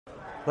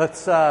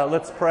Let's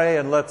pray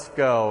and let's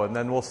go, and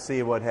then we'll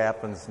see what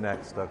happens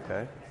next.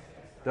 Okay?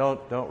 Don't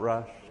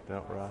rush.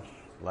 Don't rush.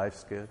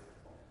 Life's good.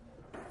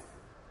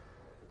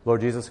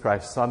 Lord Jesus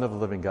Christ, Son of the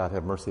living God,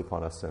 have mercy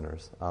upon us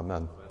sinners.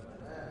 Amen.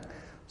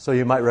 So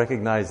you might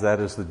recognize that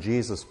as the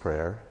Jesus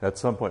prayer. At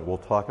some point we'll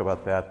talk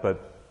about that,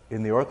 but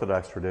in the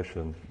Orthodox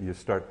tradition, you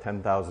start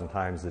 10,000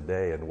 times a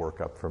day and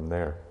work up from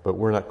there. But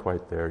we're not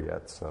quite there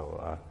yet,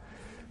 so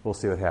we'll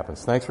see what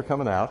happens. Thanks for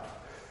coming out.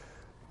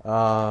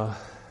 I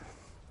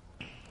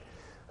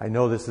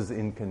know this is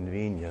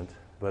inconvenient,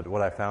 but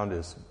what I found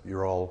is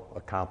you're all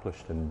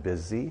accomplished and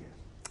busy,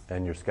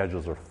 and your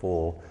schedules are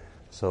full.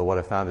 So what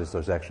I found is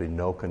there's actually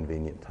no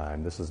convenient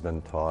time. This has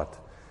been taught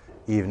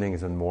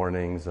evenings and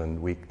mornings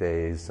and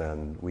weekdays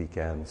and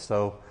weekends.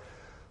 So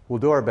we'll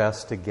do our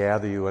best to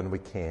gather you when we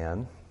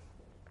can.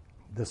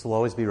 This will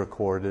always be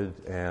recorded,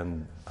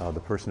 and the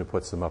person who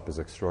puts them up is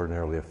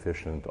extraordinarily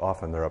efficient.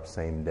 Often they're up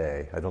same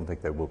day. I don't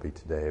think they will be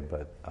today,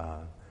 but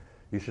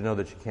you should know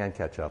that you can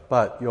catch up.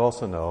 But you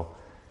also know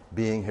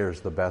being here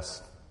is the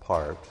best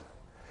part.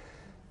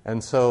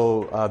 And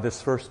so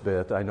this first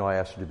bit, I know I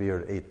asked you to be here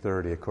at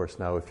 8:30. Of course,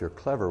 now if you're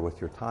clever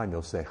with your time,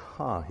 you'll say,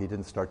 he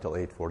didn't start till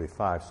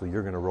 8:45, so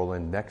you're going to roll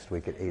in next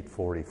week at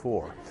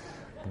 8:44.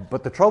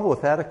 But the trouble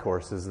with that, of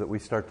course, is that we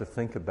start to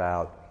think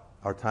about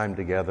our time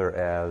together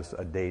as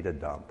a data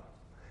dump.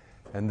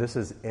 And this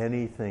is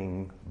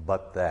anything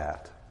but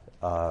that.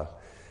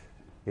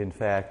 In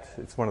fact,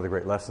 it's one of the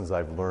great lessons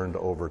I've learned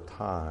over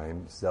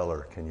time.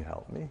 Zeller, can you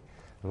help me?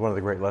 One of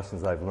the great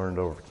lessons I've learned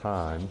over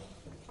time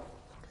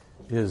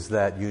is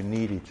that you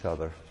need each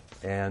other.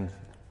 And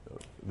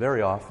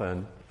very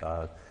often,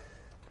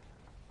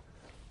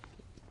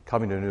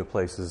 coming to a new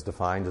place is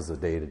defined as a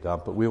data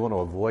dump, but we want to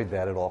avoid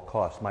that at all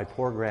costs. My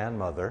poor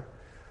grandmother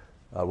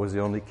was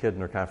the only kid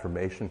in her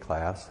confirmation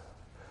class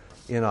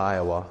in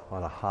Iowa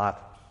on a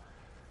hot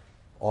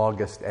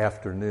August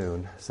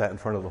afternoon, sat in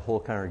front of the whole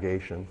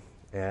congregation,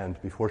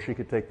 and before she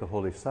could take the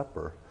Holy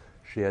Supper,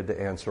 she had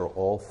to answer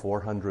all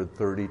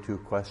 432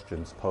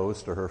 questions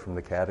posed to her from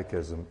the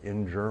Catechism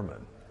in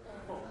German.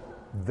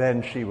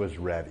 Then she was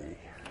ready,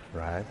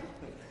 right?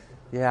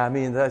 Yeah, I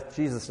mean,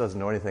 Jesus doesn't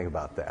know anything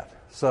about that.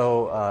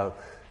 So,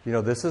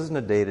 this isn't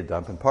a data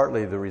dump, and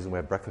partly the reason we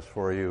have breakfast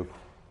for you,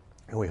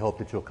 and we hope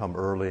that you'll come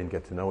early and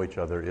get to know each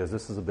other, is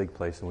this is a big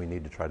place, and we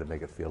need to try to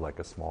make it feel like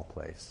a small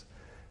place.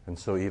 And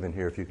so even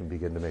here, if you can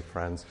begin to make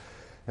friends,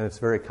 and it's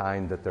very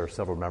kind that there are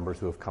several members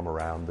who have come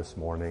around this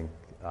morning.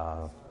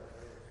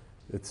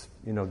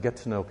 Get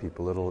to know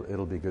people.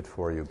 It'll be good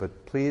for you.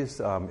 But please,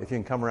 if you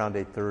can come around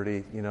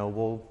 8:30,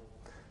 we'll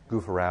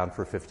goof around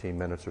for 15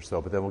 minutes or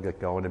so, but then we'll get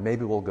going, and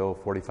maybe we'll go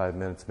 45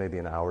 minutes, maybe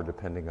an hour,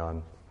 depending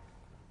on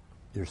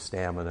your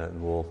stamina,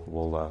 and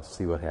we'll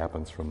see what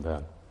happens from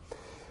then.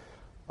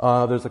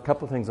 There's a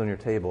couple things on your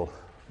table.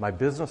 My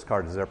business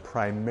card is there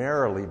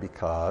primarily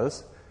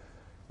because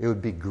it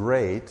would be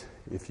great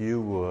if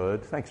you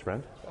would, thanks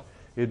friend,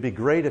 it would be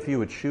great if you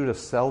would shoot a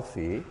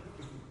selfie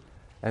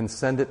and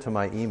send it to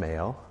my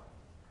email,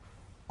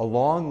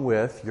 along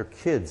with your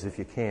kids if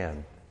you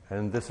can.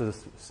 And this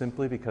is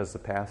simply because the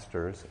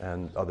pastors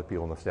and other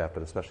people on the staff,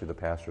 but especially the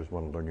pastors,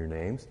 want to learn your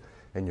names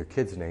and your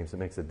kids' names. It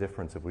makes a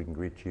difference if we can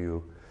greet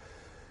you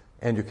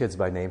and your kids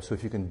by name. So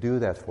if you can do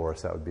that for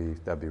us, that'd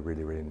be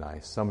really, really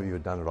nice. Some of you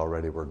have done it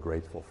already. We're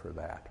grateful for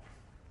that.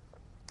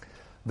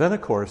 Then,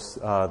 of course,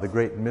 the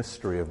great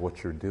mystery of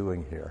what you're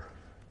doing here.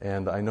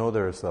 And I know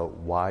there's a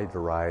wide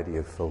variety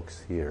of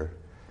folks here.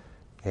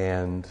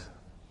 And,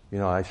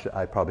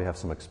 I probably have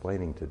some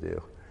explaining to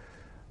do.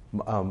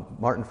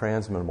 Martin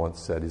Franzman once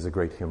said, he's a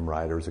great hymn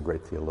writer, he's a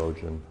great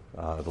theologian,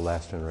 the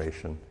last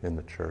generation in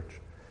the church,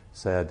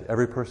 said,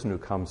 every person who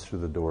comes through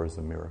the door is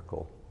a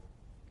miracle.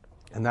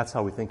 And that's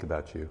how we think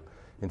about you.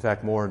 In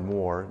fact, more and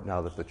more,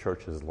 now that the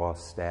church has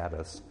lost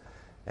status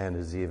and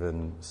is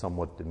even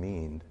somewhat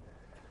demeaned,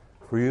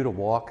 for you to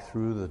walk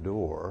through the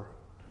door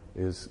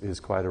is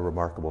quite a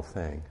remarkable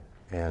thing.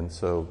 And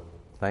so,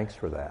 thanks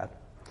for that.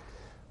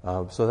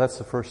 So that's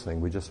the first thing.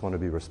 We just want to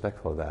be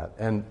respectful of that.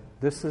 And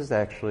this is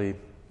actually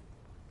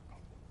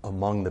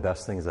among the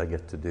best things I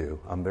get to do.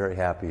 I'm very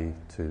happy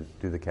to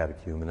do the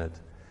Catechumenate.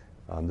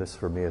 This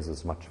for me is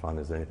as much fun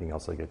as anything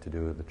else I get to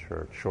do at the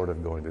church, short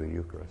of going to the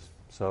Eucharist.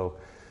 So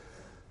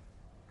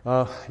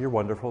you're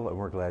wonderful, and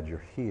we're glad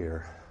you're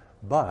here.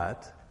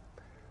 But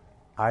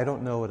I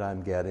don't know what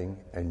I'm getting,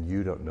 and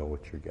you don't know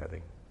what you're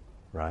getting,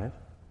 right?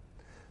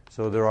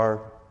 So there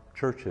are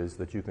churches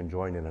that you can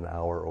join in an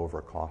hour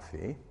over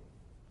coffee.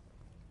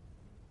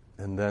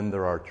 And then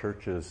there are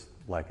churches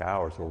like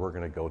ours where we're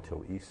going to go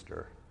till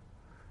Easter,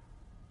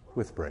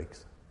 with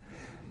breaks.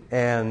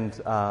 And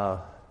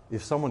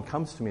if someone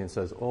comes to me and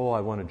says,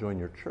 I want to join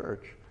your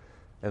church,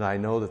 and I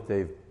know that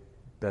they've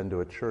been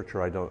to a church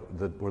where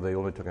they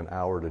only took an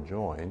hour to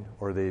join,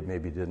 or they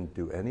maybe didn't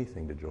do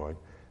anything to join,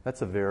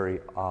 that's a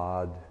very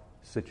odd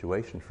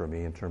situation for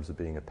me in terms of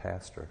being a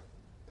pastor.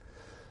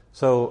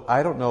 So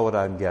I don't know what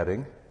I'm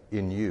getting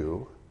in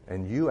you,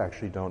 and you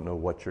actually don't know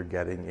what you're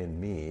getting in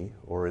me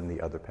or in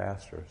the other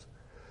pastors.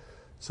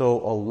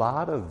 So a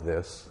lot of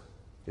this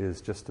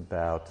is just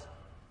about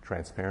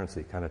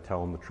transparency, kind of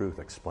telling the truth,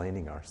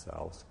 explaining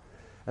ourselves.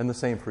 And the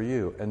same for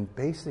you. And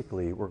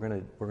basically, we're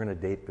gonna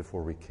date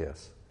before we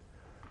kiss.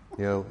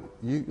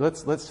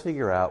 Let's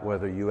figure out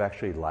whether you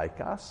actually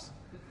like us,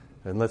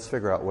 and let's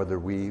figure out whether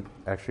we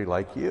actually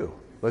like you.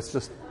 Let's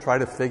just try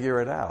to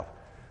figure it out.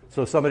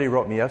 So somebody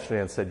wrote me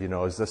yesterday and said,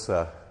 is this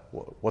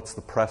what's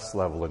the press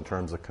level in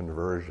terms of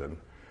conversion?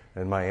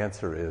 And my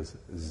answer is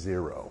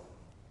 0.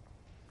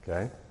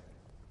 Okay?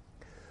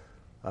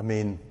 I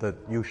mean, that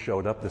you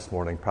showed up this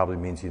morning probably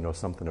means you know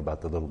something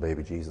about the little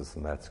baby Jesus,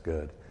 and that's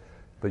good.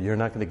 But you're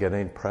not going to get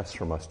any press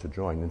from us to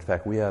join. In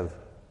fact, we have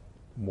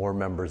more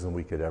members than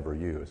we could ever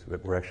use.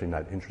 We're actually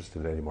not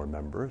interested in any more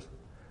members.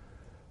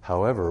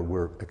 However,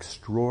 we're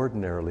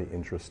extraordinarily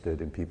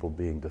interested in people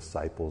being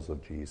disciples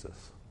of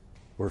Jesus.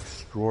 We're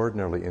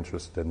extraordinarily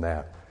interested in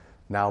that.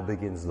 Now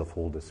begins the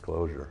full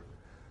disclosure.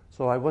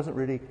 So I wasn't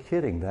really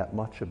kidding that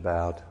much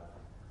about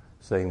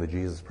saying the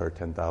Jesus Prayer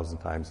 10,000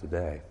 times a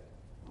day.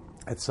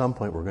 At some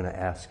point, we're going to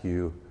ask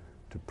you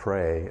to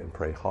pray and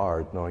pray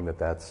hard, knowing that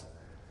that's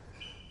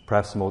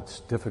perhaps the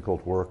most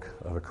difficult work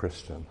of a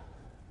Christian.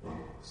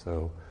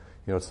 So,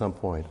 at some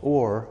point.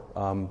 Or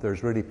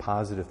there's really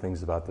positive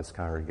things about this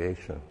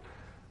congregation.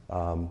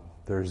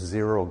 There's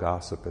 0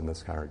 gossip in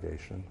this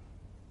congregation.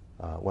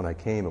 When I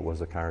came, it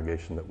was a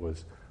congregation that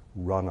was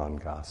run on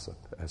gossip,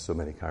 as so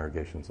many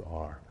congregations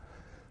are.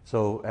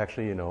 So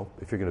actually,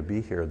 if you're going to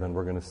be here, then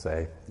we're going to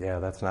say, yeah,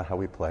 that's not how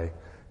we play.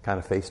 Kind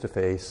of face to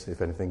face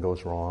if anything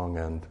goes wrong,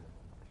 and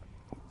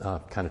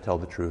kind of tell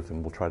the truth,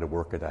 and we'll try to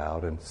work it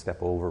out and step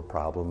over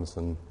problems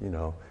and,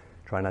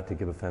 try not to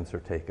give offense or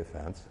take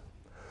offense.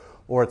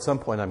 Or at some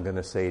point I'm going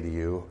to say to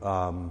you,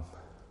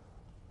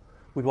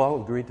 we've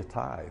all agreed to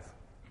tithe,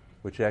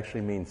 which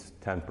actually means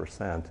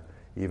 10%,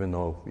 even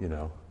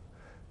though,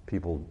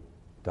 people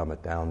dumb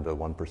it down to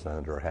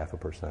 1% or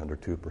 0.5% or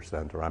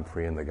 2%, or I'm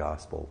free in the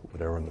gospel,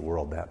 whatever in the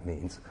world that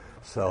means.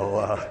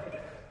 So,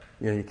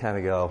 you kind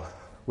of go,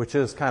 which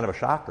is kind of a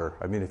shocker.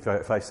 I mean,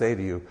 if I say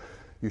to you,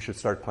 you should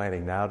start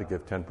planning now to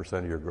give 10%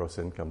 of your gross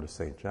income to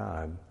St.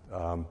 John,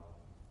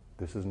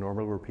 this is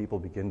normally where people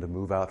begin to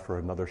move out for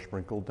another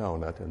sprinkled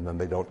donut, and then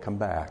they don't come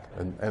back.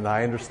 And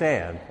I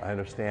understand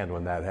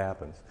when that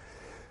happens.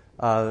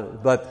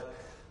 But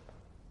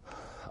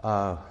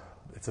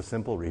it's a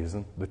simple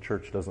reason. The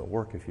church doesn't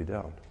work if you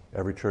don't.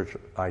 Every church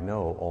I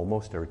know,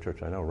 almost every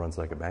church I know, runs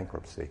like a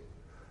bankruptcy.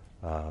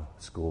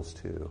 Schools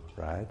too,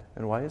 right?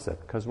 And why is that?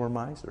 Because we're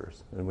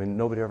misers, and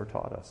nobody ever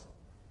taught us.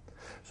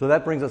 So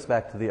that brings us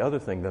back to the other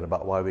thing then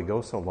about why we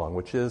go so long,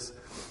 which is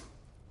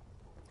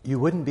you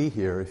wouldn't be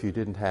here if you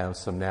didn't have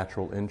some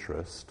natural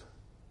interest,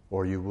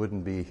 or you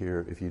wouldn't be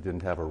here if you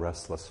didn't have a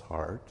restless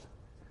heart,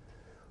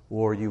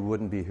 or you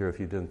wouldn't be here if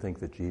you didn't think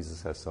that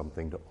Jesus has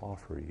something to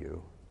offer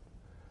you.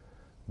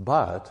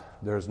 But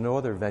there's no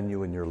other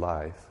venue in your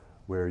life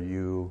where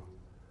you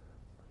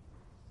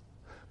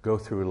go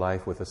through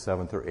life with a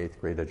 7th or 8th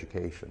grade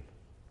education,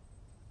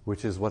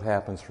 which is what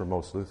happens for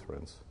most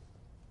Lutherans.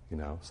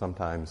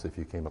 Sometimes if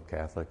you came up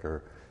Catholic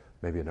or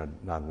maybe in a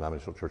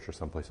non-denominational church or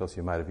someplace else,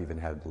 you might have even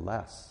had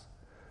less.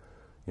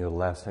 The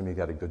last time you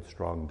got a good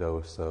strong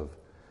dose of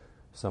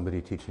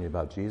somebody teaching you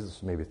about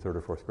Jesus, maybe 3rd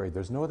or 4th grade,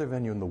 there's no other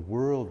venue in the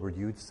world where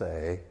you'd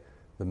say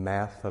the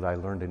math that I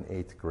learned in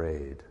 8th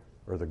grade,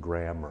 or the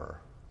grammar,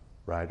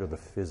 right, or the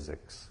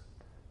physics.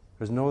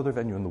 There's no other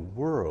venue in the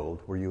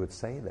world where you would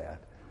say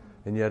that.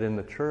 And yet in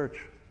the church,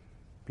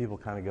 people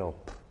kind of go,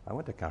 I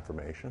went to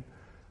confirmation.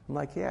 I'm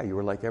like, yeah, you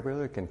were like every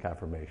other kid in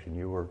confirmation.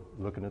 You were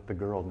looking at the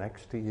girl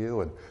next to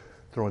you and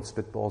throwing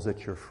spitballs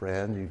at your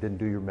friend. You didn't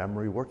do your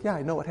memory work. Yeah,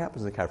 I know what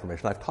happens in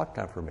confirmation. I've taught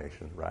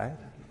confirmation, right?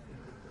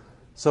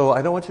 So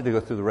I don't want you to go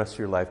through the rest of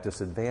your life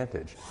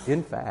disadvantaged.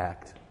 In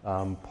fact,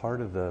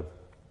 part of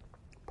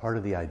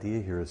the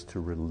idea here is to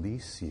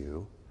release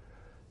you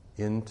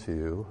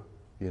into,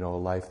 a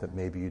life that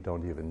maybe you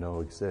don't even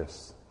know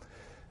exists.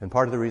 And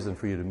part of the reason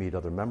for you to meet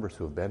other members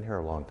who have been here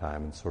a long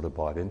time and sort of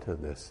bought into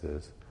this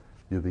is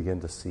you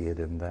begin to see it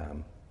in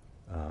them.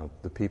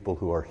 The people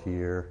who are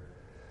here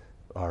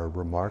are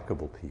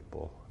remarkable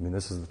people. I mean,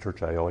 this is the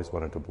church I always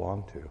wanted to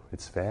belong to.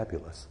 It's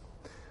fabulous.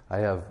 I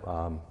have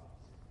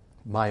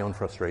my own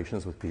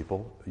frustrations with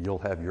people. You'll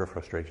have your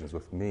frustrations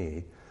with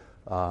me.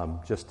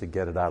 Just to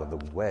get it out of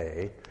the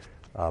way,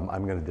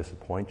 I'm going to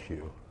disappoint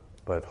you,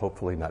 but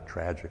hopefully not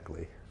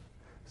tragically.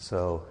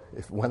 So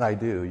when I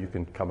do, you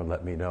can come and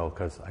let me know,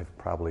 because I've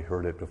probably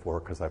heard it before,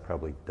 because I've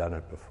probably done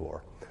it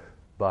before.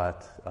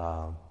 But,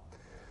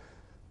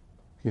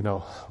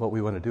 what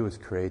we want to do is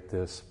create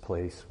this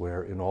place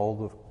where in all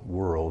the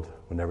world,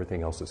 when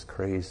everything else is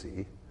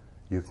crazy,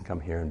 you can come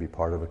here and be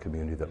part of a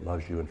community that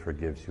loves you and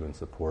forgives you and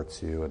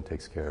supports you and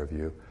takes care of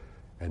you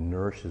and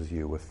nourishes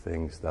you with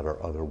things that are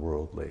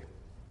otherworldly.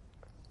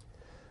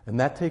 And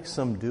that takes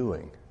some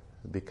doing.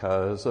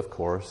 Because, of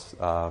course,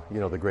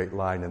 the great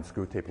line in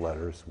Screwtape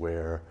Letters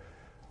where,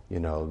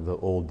 the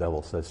old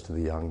devil says to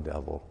the young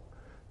devil,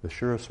 the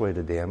surest way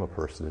to damn a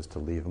person is to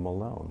leave him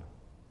alone.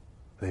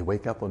 They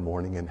wake up one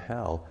morning in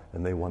hell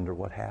and they wonder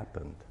what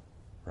happened,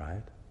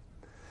 right?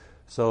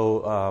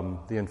 So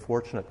the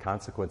unfortunate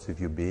consequence of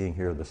you being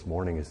here this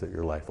morning is that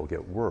your life will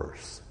get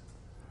worse.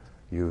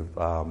 You've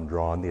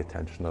drawn the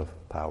attention of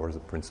powers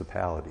of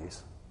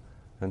principalities.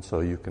 And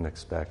so you can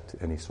expect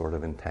any sort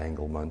of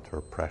entanglement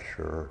or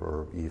pressure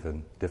or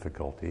even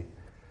difficulty.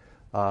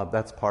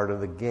 That's part of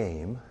the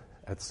game.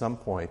 At some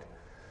point,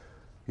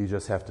 you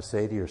just have to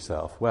say to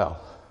yourself, well,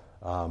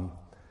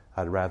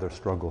 I'd rather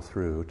struggle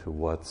through to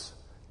what's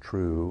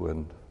true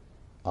and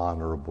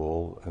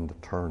honorable and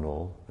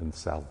eternal and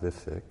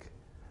salvific,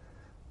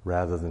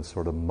 rather than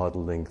sort of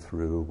muddling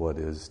through what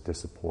is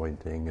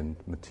disappointing and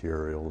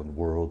material and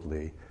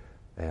worldly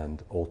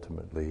and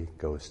ultimately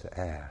goes to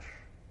ash.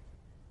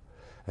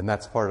 And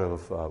that's part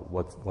of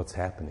what's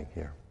happening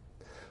here.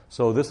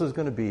 So this is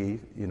going to be,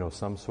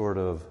 some sort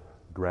of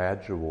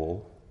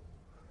gradual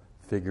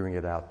figuring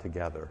it out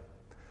together.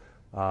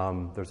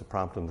 There's a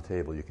prompt on the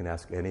table. You can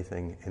ask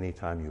anything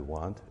anytime you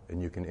want,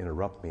 and you can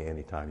interrupt me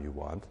anytime you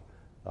want.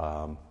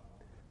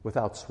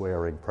 Without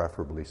swearing,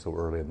 preferably so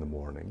early in the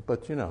morning.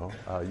 But,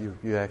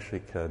 you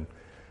actually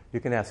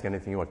can ask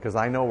anything you want. Because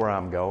I know where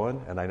I'm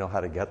going, and I know how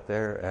to get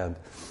there. And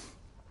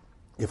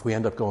if we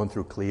end up going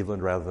through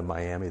Cleveland rather than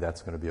Miami,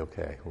 that's going to be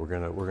okay. We're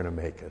gonna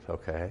make it,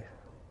 okay?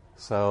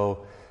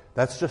 So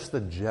that's just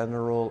the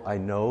general. I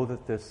know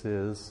that this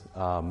is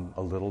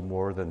a little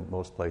more than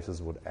most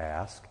places would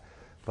ask.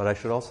 But I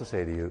should also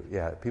say to you,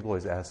 people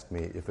always ask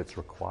me if it's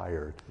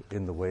required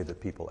in the way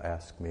that people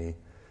ask me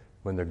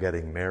when they're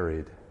getting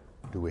married,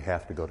 do we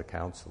have to go to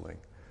counseling?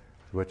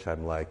 To which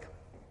I'm like,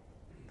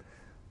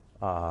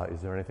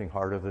 is there anything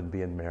harder than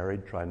being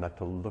married? Try not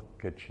to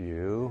look at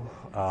you,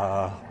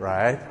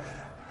 right?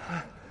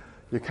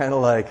 You're kind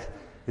of like,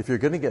 if you're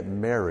going to get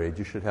married,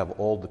 you should have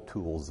all the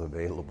tools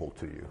available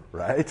to you,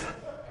 right?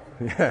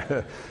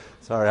 Yeah.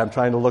 Sorry, I'm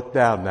trying to look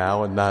down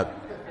now and not,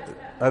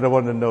 I don't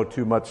want to know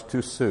too much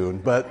too soon,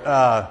 but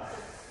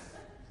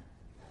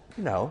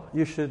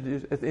you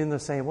should, in the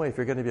same way, if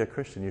you're going to be a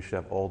Christian, you should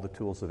have all the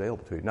tools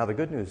available to you. Now, the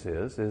good news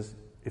is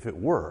if it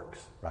works,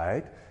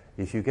 right?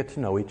 If you get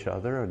to know each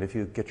other, and if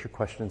you get your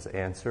questions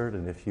answered,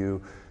 and if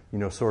you,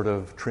 sort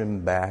of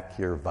trim back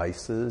your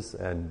vices,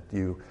 and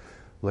you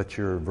let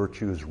your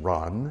virtues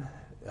run,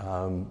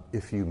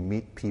 if you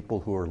meet people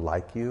who are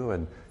like you,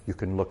 and you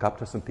can look up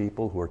to some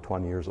people who are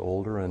 20 years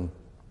older and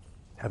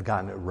have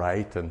gotten it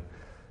right, and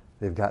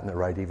they've gotten it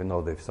right even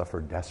though they've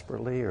suffered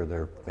desperately, or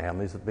their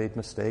families have made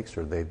mistakes,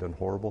 or they've done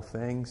horrible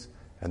things,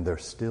 and they're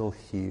still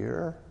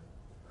here,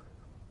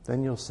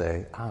 then you'll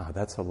say,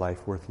 that's a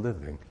life worth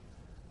living,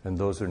 and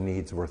those are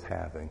needs worth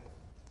having.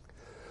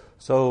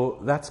 So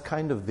that's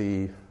kind of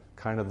the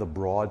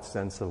broad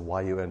sense of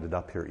why you ended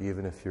up here,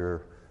 even if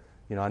you're,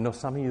 I know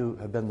some of you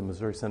have been in the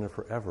Missouri Synod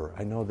forever.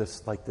 I know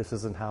this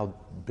isn't how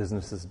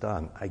business is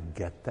done. I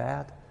get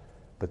that,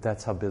 but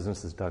that's how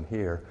business is done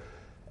here.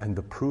 And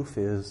the proof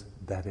is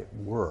that it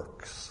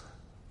works,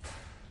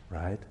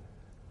 right?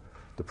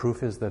 The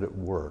proof is that it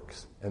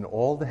works. And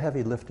all the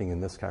heavy lifting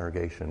in this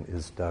congregation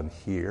is done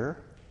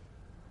here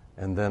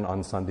and then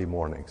on Sunday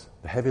mornings.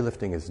 The heavy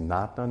lifting is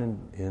not done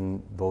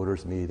in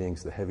voters'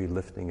 meetings. The heavy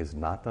lifting is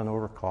not done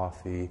over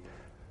coffee.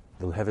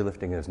 The heavy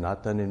lifting is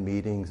not done in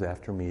meetings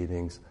after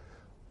meetings.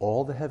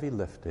 All the heavy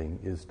lifting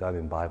is done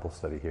in Bible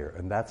study here.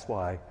 And that's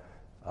why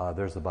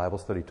there's a Bible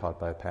study taught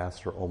by a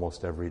pastor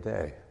almost every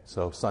day.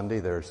 So Sunday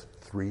there's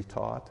 3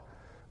 taught.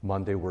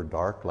 Monday we're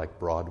dark like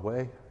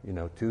Broadway.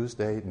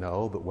 Tuesday,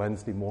 no, but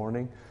Wednesday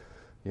morning,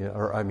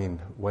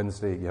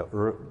 Wednesday,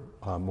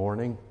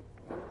 morning.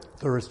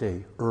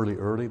 Thursday,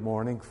 early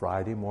morning.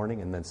 Friday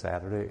morning, and then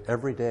Saturday.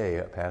 Every day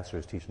a pastor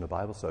is teaching a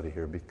Bible study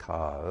here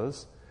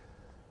because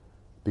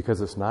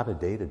it's not a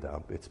data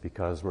dump. It's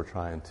because we're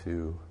trying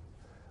to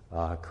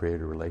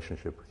create a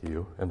relationship with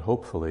you, and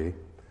hopefully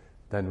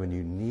then when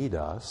you need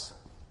us,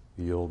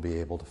 you'll be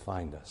able to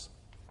find us.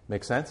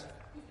 Make sense?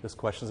 Just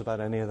questions about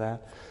any of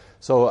that?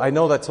 So I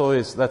know that's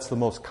the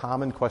most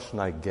common question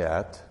I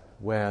get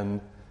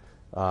when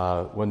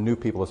new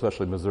people,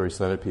 especially Missouri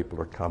Synod people,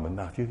 are coming.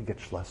 Now, if you can get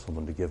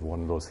Schlesselman to give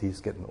one of those,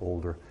 he's getting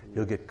older.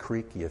 He'll get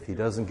creaky. If he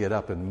doesn't get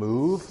up and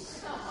move,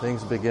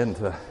 things begin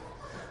to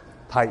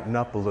tighten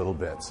up a little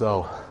bit.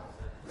 So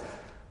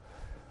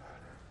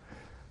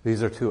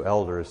these are 2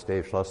 elders,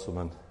 Dave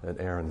Schlesselman and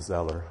Aaron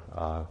Zeller,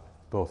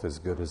 both as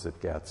good as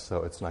it gets.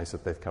 So it's nice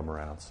that they've come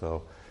around.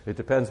 So it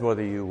depends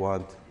whether you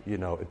want,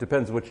 it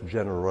depends which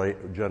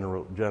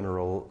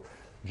generational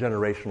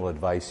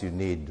advice you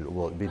need. It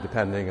will be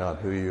depending on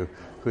who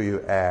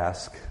you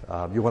ask.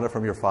 You want it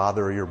from your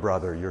father or your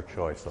brother, your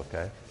choice,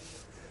 okay?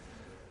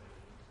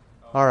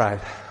 All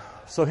right.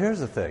 So here's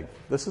the thing.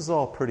 This is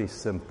all pretty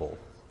simple.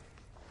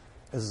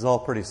 And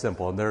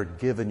they're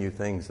giving you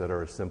things that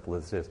are as simple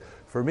as this.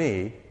 For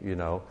me,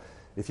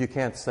 if you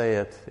can't say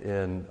it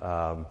in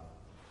 5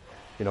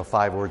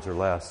 words or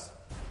less,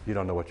 you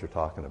don't know what you're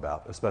talking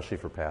about, especially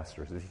for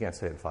pastors. If you can't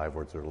say it in 5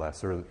 words or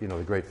less, or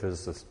the great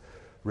physicist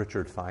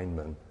Richard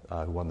Feynman,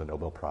 who won the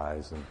Nobel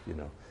Prize, and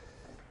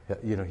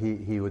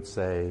he would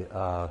say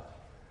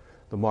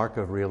the mark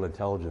of real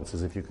intelligence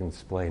is if you can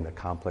explain a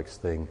complex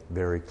thing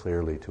very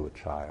clearly to a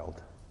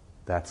child.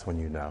 That's when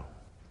you know.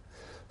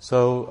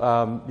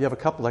 So you have a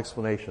couple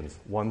explanations,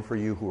 one for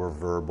you who are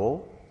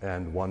verbal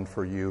and one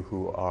for you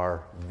who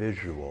are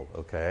visual,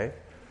 okay?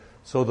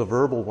 So the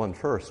verbal one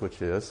first,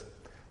 which is,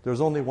 there's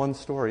only one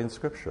story in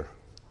Scripture.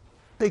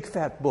 Big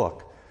fat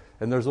book,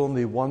 and there's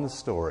only one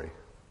story.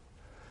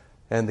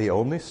 And the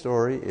only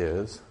story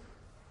is,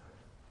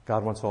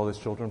 God wants all his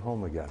children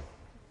home again.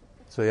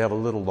 So you have a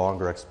little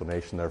longer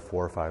explanation there,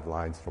 4 or 5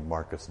 lines from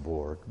Marcus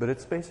Borg. But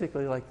it's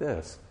basically like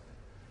this.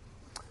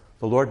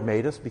 The Lord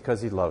made us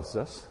because he loves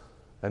us,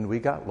 and we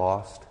got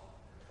lost,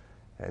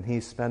 and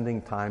he's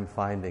spending time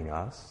finding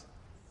us,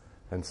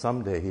 and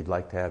someday he'd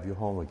like to have you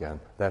home again.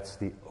 That's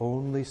the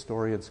only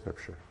story in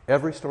Scripture.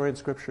 Every story in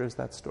Scripture is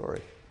that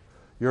story.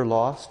 You're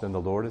lost, and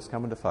the Lord is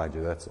coming to find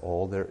you. That's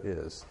all there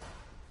is.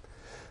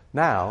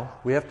 Now,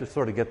 we have to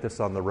sort of get this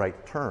on the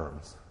right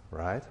terms,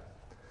 right?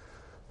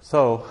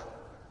 So,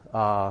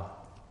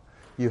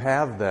 you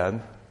have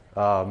then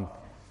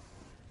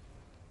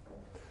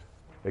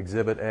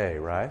Exhibit A,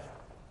 right?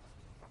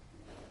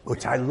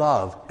 Which I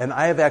love. And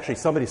I have actually,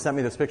 somebody sent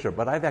me this picture,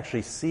 but I've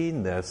actually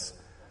seen this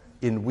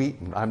in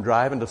Wheaton. I'm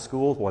driving to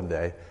school one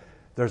day.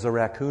 There's a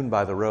raccoon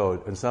by the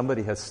road, and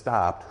somebody has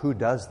stopped. Who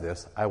does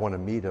this? I want to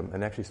meet him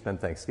and actually spend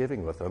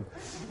Thanksgiving with him.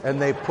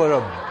 And they put a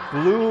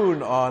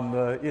balloon on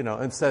the,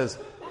 and says,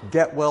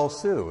 "Get well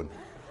soon."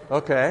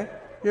 Okay?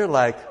 You're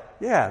like,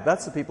 yeah,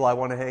 that's the people I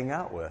want to hang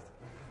out with.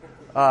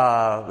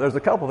 There's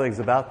a couple things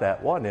about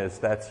that. One is,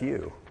 that's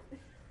you.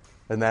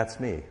 And that's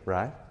me,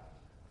 right?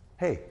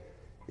 Hey,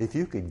 if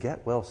you could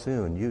get well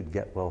soon, you'd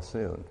get well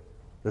soon.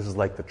 This is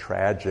like the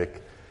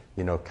tragic,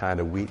 kind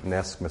of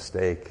Wheaton-esque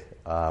mistake.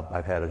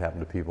 I've had it happen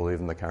to people,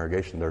 even in the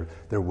congregation.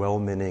 They're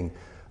well-meaning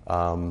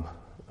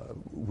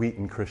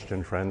Wheaton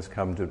Christian friends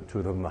come to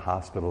them in the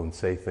hospital and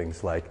say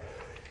things like,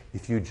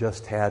 "If you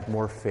just had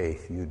more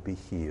faith, you'd be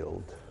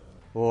healed."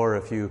 Or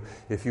if you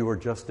were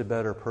just a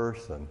better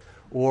person.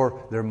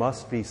 Or there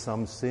must be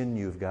some sin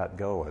you've got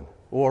going.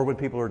 Or when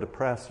people are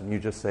depressed and you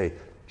just say,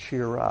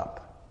 "Cheer up."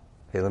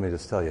 Hey, let me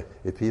just tell you,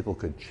 if people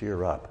could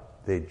cheer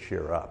up, they'd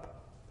cheer up.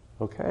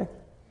 Okay?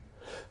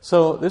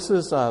 So this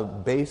is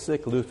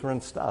basic Lutheran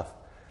stuff.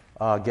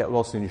 Get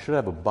well soon. You should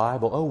have a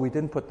Bible. Oh, we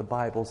didn't put the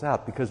Bibles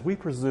out because we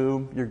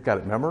presume you've got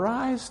it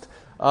memorized.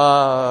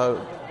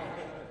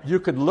 You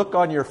could look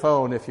on your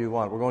phone if you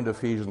want. We're going to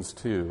Ephesians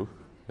 2.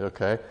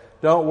 Okay?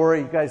 Don't worry,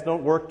 you guys,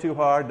 don't work too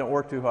hard. Don't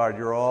work too hard.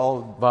 You're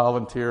all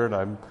volunteer, and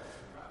I'm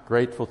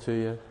grateful to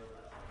you.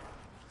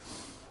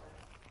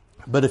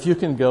 But if you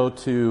can go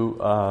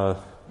to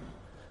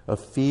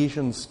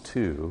Ephesians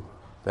 2,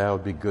 that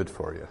would be good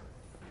for you.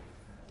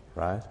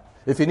 Right?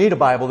 If you need a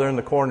Bible, they're in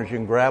the corners. You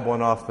can grab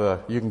one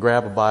you can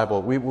grab a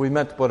Bible. We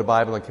meant to put a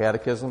Bible and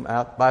catechism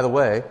out. By the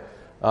way,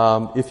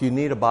 if you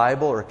need a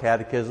Bible or a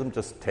catechism,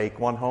 just take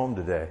one home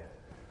today.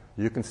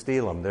 You can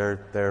steal them.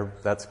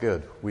 That's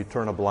good. We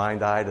turn a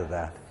blind eye to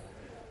that.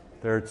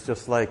 It's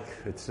just like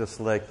Louis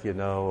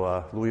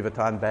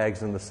Vuitton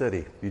bags in the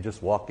city. You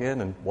just walk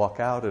in and walk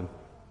out, and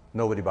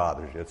nobody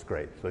bothers you. It's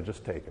great. So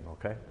just take them,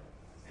 okay?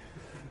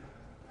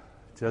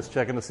 Just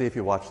checking to see if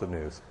you watch the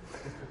news.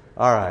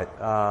 All right.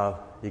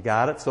 You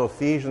got it? So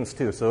Ephesians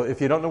 2. So if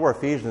you don't know where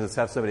Ephesians is,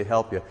 have somebody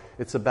help you.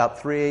 It's about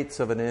 3/8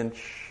 of an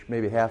inch,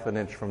 maybe half an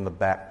inch from the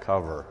back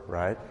cover,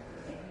 right?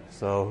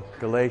 So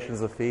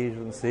Galatians,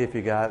 Ephesians, see if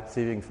you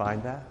can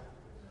find that.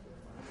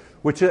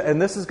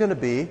 And this is going to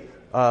be,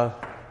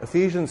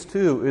 Ephesians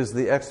 2 is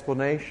the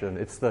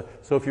explanation.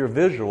 So if you're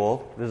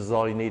visual, this is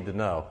all you need to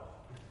know,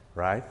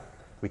 right?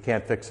 We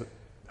can't fix it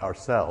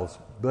ourselves.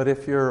 But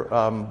if you're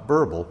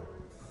verbal,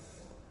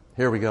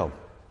 here we go.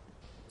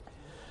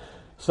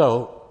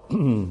 So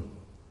I'm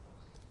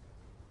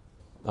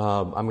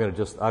going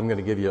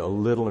to give you a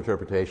little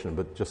interpretation,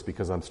 but just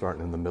because I'm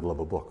starting in the middle of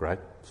a book, right?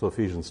 So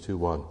Ephesians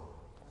 2:1.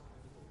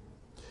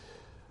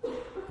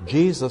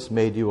 Jesus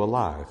made you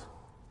alive,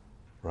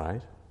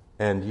 right?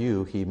 And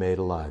he made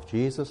alive.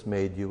 Jesus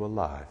made you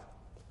alive.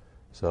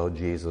 So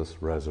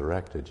Jesus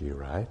resurrected you,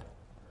 right?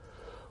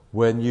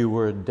 When you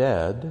were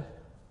dead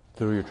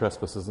through your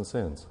trespasses and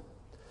sins.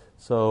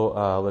 So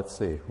let's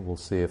see. We'll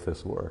see if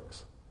this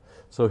works.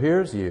 So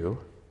here's you.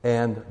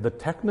 And the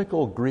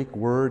technical Greek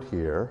word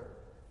here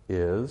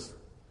is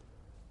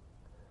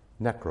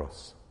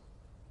nekros.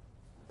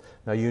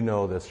 Now you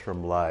know this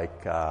from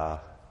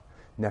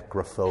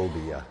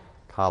necrophobia.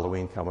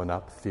 Halloween coming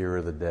up, fear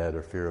of the dead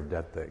or fear of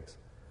dead things.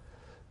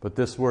 But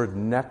this word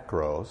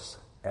nekros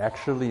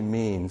actually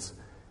means,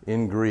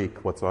 in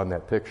Greek, what's on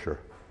that picture.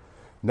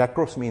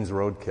 Nekros means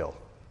roadkill.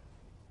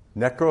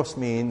 Nekros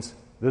means,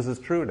 this is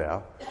true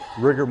now,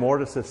 rigor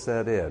mortis has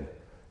set in.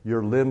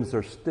 Your limbs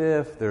are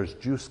stiff, there's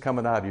juice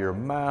coming out of your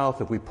mouth.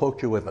 If we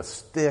poked you with a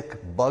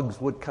stick, bugs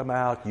would come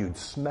out, you'd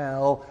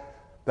smell.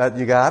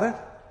 You got it?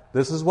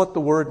 This is what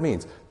the word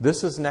means.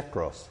 This is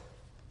nekros.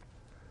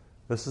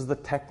 This is the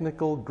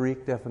technical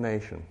Greek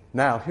definition.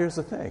 Now, here's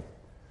the thing.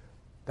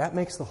 That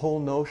makes the whole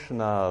notion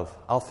of,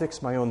 I'll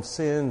fix my own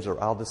sins, or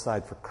I'll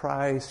decide for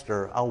Christ,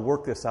 or I'll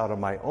work this out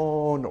on my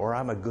own, or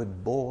I'm a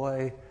good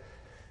boy.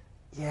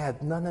 Yeah,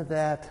 none of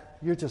that.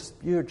 You're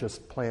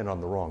just playing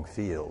on the wrong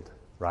field,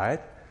 right?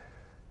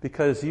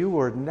 because you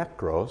were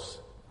necros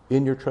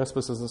in your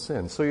trespasses and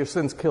sins. So your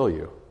sins kill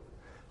you.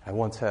 I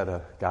once had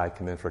a guy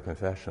come in for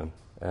confession,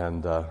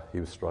 and he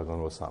was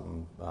struggling with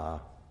something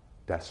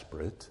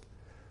desperate.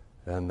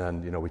 And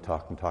then, we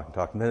talked.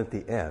 And then at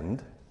the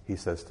end, he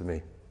says to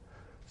me,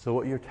 so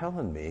what you're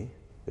telling me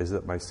is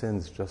that my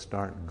sins just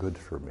aren't good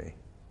for me.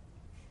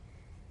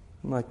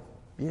 I'm like,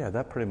 yeah,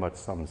 that pretty much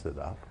sums it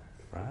up,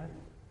 right?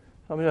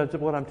 I mean,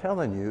 what I'm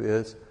telling you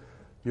is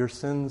your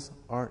sins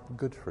aren't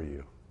good for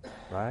you,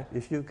 right?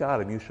 If you've got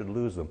them, you should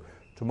lose them.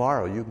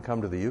 Tomorrow, you can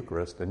come to the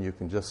Eucharist and you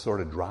can just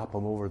sort of drop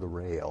them over the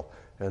rail.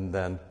 And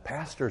then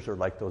pastors are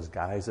like those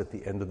guys at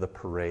the end of the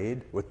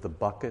parade with the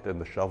bucket and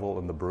the shovel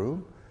and the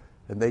broom.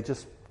 And they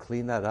just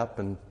clean that up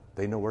and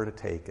they know where to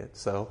take it.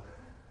 So,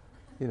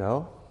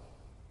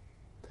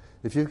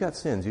 if you've got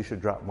sins, you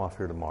should drop them off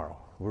here tomorrow.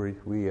 We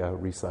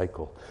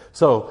recycle.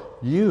 So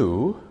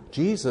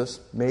Jesus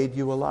made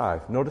you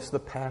alive. Notice the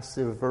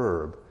passive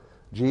verb.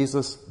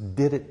 Jesus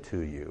did it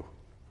to you.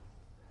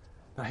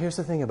 Now here's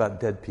the thing about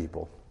dead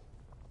people.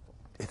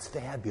 It's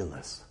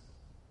fabulous.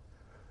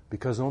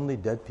 Because only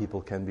dead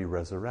people can be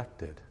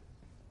resurrected.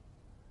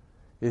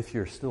 If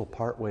you're still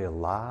partway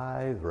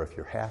alive, or if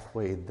you're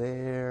halfway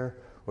there,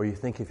 or you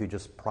think if you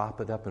just prop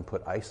it up and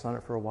put ice on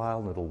it for a while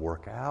and it'll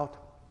work out,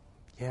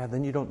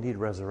 then you don't need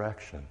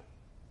resurrection.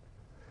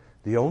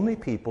 The only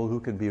people who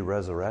can be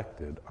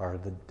resurrected are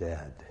the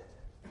dead.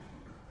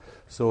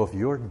 So if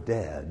you're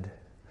dead,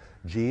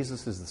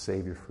 Jesus is the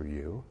Savior for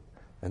you,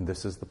 and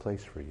this is the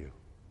place for you.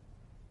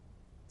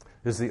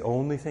 This is the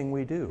only thing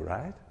we do,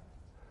 right?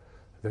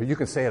 You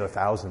can say it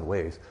 1,000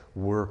 ways.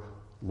 We're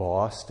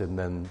lost, and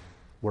then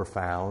we're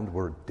found.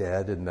 We're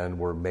dead, and then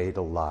we're made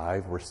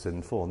alive. We're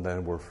sinful, and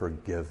then we're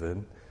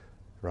forgiven,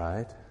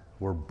 right?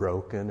 We're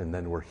broken, and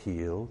then we're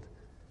healed.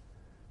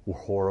 We're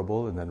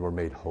horrible, and then we're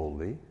made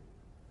holy.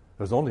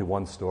 There's only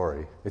one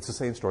story. It's the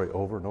same story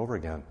over and over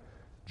again.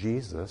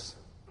 Jesus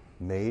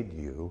made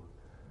you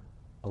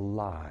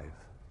alive.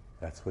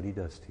 That's what he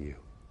does to you.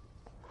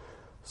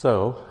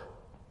 So,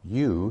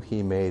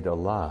 he made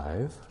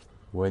alive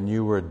when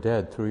you were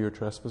dead through your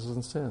trespasses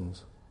and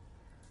sins.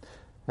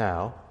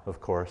 Now,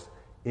 of course,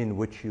 in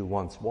which you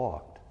once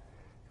walked.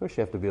 Of course,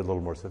 you have to be a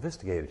little more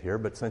sophisticated here,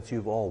 but since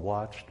you've all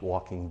watched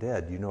Walking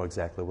Dead, you know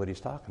exactly what he's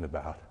talking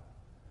about.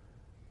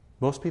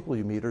 Most people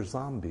you meet are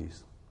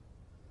zombies.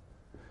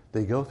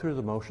 They go through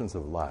the motions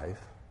of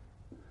life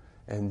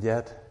and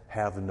yet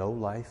have no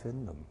life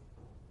in them.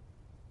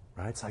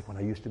 Right? It's like when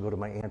I used to go to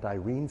my Aunt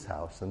Irene's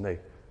house and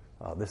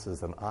this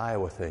is an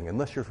Iowa thing.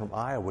 Unless you're from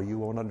Iowa, you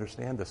won't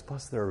understand this.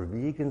 Plus, there are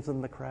vegans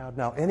in the crowd.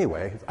 Now,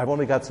 anyway, I've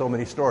only got so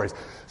many stories.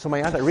 So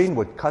my Aunt Irene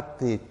would cut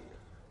the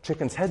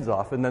chickens' heads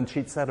off, and then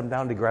she'd set them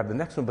down to grab the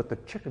next one, but the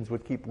chickens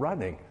would keep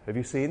running. Have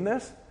you seen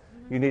this?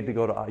 You need to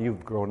go to,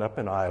 you've grown up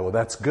in Iowa.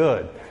 That's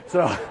good.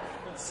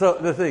 So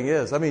the thing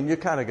is, you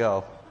kind of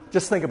go,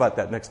 just think about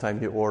that next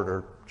time you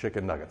order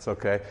chicken nuggets,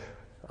 okay?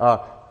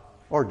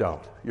 Or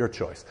don't, your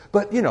choice.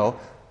 But,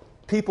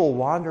 people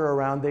wander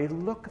around, they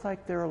look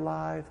like they're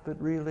alive,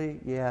 but really,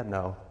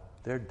 no,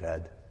 they're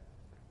dead.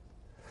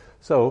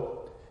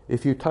 So,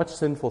 if you touch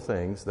sinful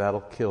things,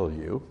 that'll kill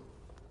you.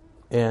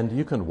 And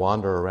you can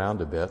wander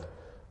around a bit,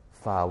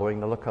 now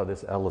look how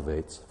this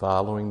elevates,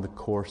 following the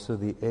course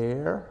of the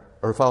air,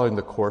 or following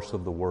the course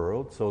of the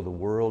world. So the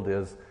world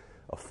is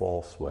a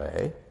false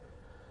way.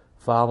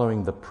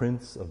 Following the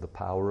prince of the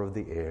power of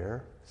the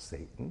air,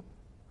 Satan,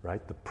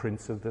 right? The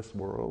prince of this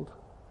world,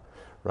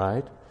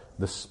 right?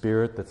 The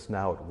spirit that's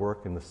now at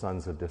work in the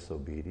sons of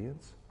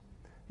disobedience.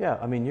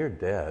 You're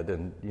dead,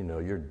 and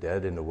you're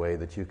dead in a way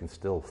that you can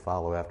still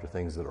follow after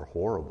things that are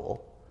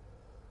horrible.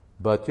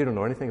 But you don't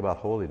know anything about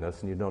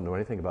holiness, and you don't know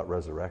anything about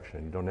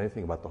resurrection. You don't know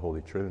anything about the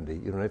Holy Trinity.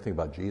 You don't know anything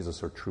about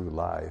Jesus or true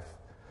life.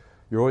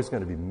 You're always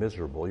going to be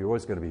miserable. You're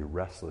always going to be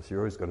restless. You're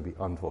always going to be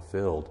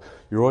unfulfilled.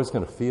 You're always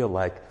going to feel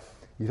like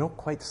you don't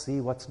quite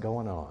see what's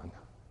going on,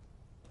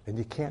 and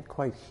you can't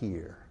quite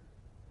hear.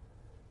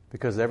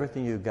 Because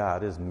everything you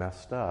got is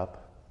messed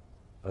up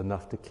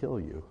enough to kill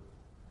you,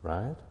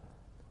 right?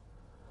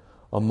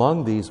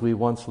 Among these, we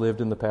once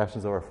lived in the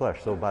passions of our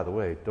flesh. So, by the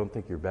way, don't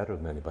think you're better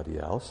than anybody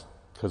else,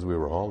 because we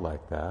were all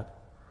like that.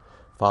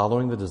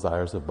 Following the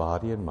desires of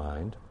body and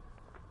mind.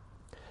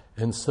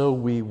 And so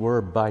we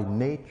were by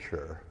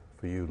nature,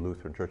 for you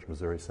Lutheran Church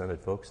Missouri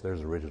Synod folks,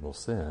 there's original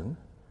sin.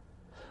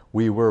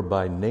 We were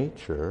by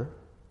nature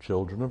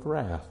children of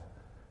wrath,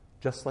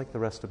 just like the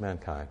rest of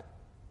mankind.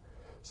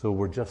 So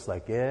we're just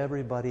like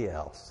everybody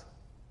else,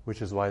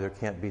 which is why there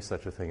can't be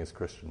such a thing as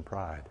Christian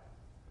pride.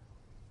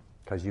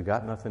 Because you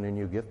got nothing and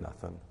you give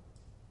nothing.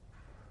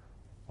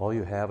 All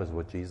you have is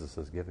what Jesus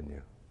has given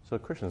you. So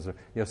Christians are,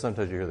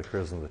 sometimes you hear the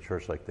criticism of the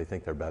church like they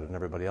think they're better than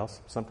everybody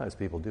else. Sometimes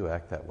people do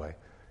act that way.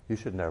 You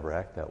should never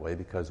act that way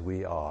because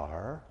we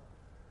are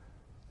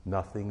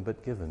nothing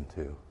but given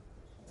to.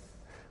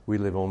 We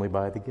live only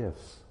by the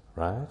gifts,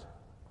 right?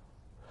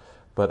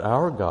 But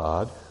our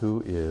God,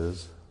 who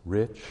is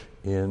rich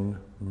in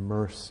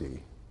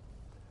mercy.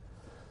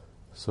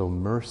 So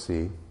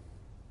mercy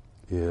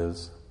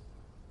is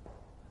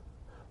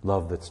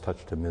love that's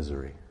touched to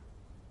misery.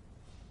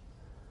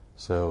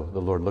 So the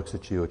Lord looks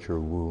at you, at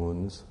your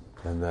wounds,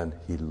 and then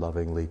he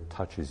lovingly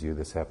touches you.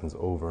 This happens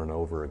over and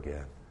over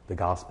again. The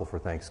gospel for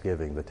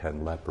Thanksgiving, the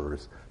 10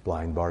 lepers,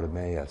 blind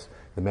Bartimaeus,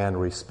 the man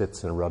where he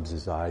spits and rubs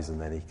his eyes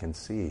and then he can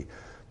see,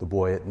 the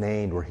boy at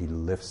Nain where he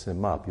lifts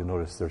him up. You'll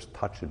notice there's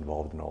touch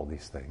involved in all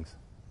these things.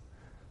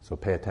 So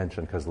pay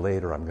attention, because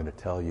later I'm going to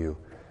tell you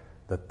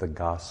that the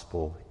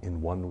gospel in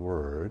one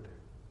word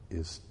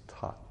is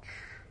touch.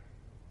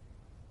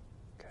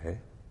 Okay?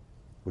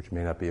 Which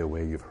may not be a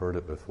way you've heard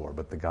it before,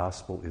 but the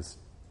gospel is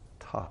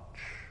touch.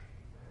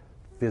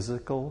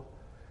 Physical,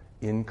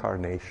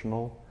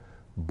 incarnational,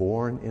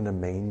 born in a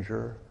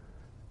manger,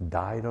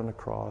 died on a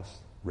cross,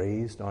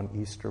 raised on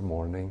Easter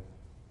morning,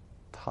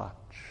 touch.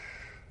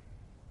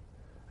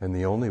 And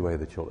the only way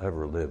that you'll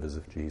ever live is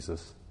if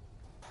Jesus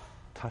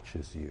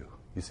touches you.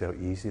 You see how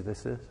easy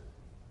this is?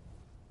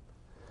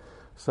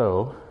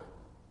 So,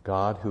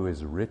 God, who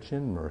is rich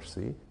in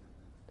mercy,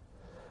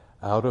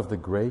 out of the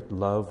great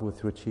love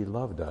with which he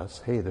loved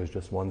us, hey, there's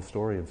just one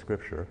story in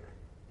Scripture.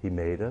 He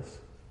made us,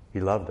 he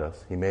loved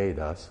us, he made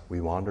us,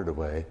 we wandered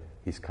away,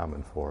 he's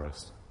coming for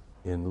us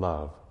in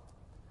love.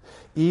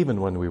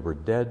 Even when we were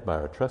dead by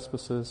our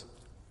trespasses,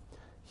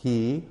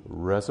 he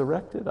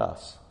resurrected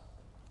us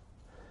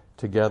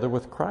together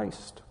with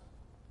Christ.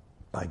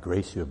 By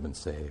grace you have been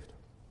saved,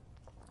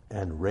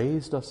 and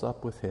raised us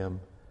up with him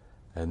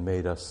and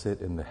made us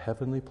sit in the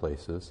heavenly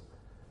places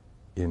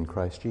in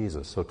Christ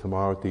Jesus. So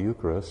tomorrow at the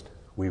Eucharist,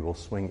 we will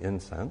swing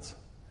incense.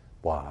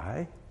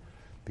 Why?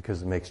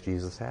 Because it makes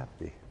Jesus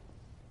happy.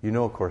 You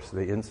know, of course,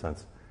 the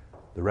incense,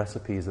 the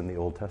recipes in the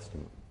Old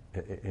Testament,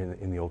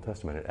 in the Old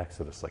Testament, in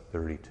Exodus like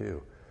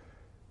 32,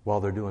 while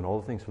they're doing all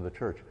the things for the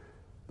church,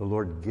 the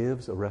Lord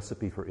gives a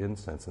recipe for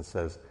incense and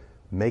says,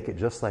 make it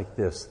just like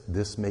this.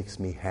 This makes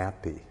me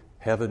happy.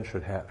 Heaven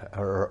should have,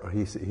 or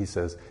he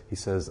says,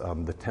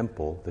 the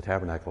temple, the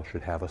tabernacle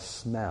should have a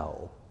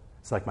smell.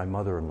 It's like my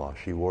mother-in-law.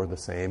 She wore the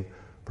same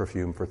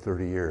perfume for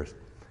 30 years.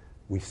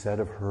 We said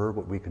of her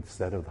what we could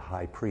said of the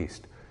high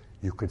priest.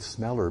 You could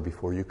smell her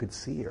before you could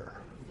see her.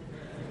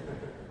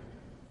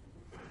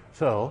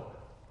 So,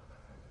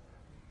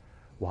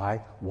 why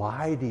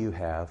do you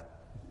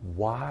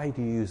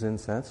use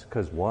incense?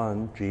 Because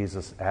 1,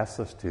 Jesus asked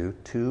us to.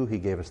 2, he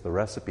gave us the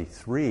recipe.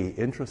 3,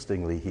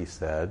 interestingly, he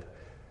said,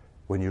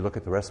 when you look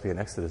at the recipe in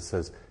Exodus, it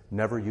says,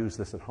 never use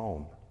this at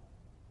home.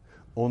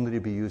 Only to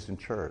be used in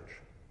church.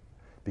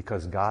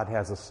 Because God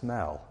has a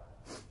smell,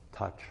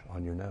 touch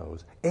on your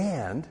nose.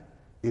 And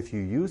if you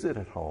use it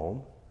at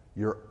home,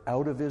 you're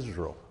out of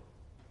Israel.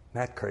 Isn't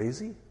that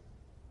crazy?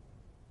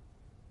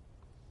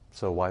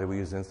 So why do we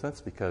use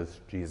incense? Because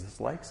Jesus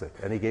likes it.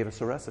 And he gave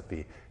us a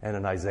recipe. And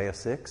in Isaiah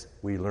 6,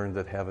 we learned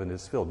that heaven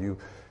is filled.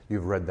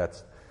 You've read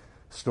that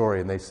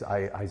story, and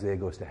Isaiah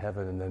goes to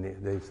heaven, and then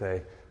they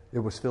say, it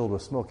was filled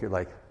with smoke. You're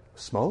like,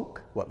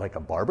 smoke? What, like a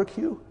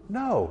barbecue?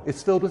 No,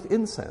 it's filled with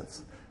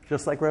incense.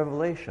 Just like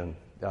Revelation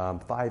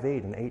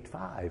 5:8 and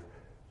 8:5.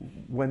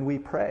 When we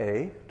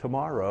pray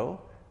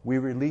tomorrow, we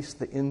release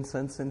the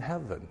incense in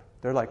heaven.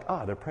 They're like,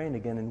 they're praying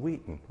again in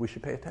Wheaton. We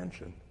should pay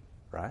attention,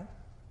 right?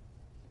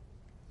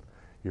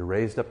 You're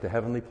raised up to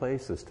heavenly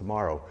places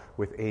tomorrow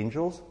with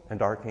angels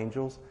and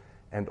archangels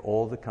and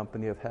all the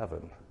company of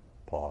heaven.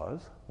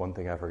 Pause. One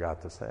thing I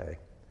forgot to say.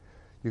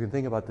 You can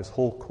think about this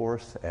whole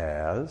course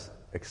as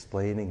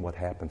explaining what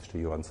happens to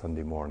you on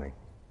Sunday morning.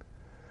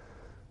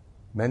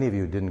 Many of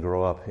you didn't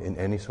grow up in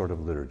any sort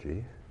of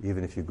liturgy,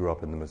 even if you grew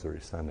up in the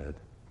Missouri Synod.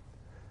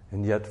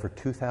 And yet for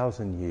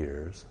 2,000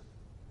 years,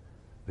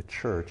 the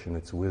church in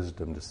its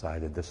wisdom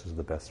decided this was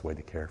the best way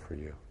to care for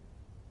you.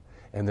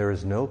 And there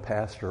is no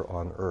pastor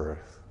on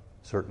earth,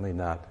 certainly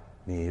not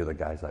me or the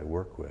guys I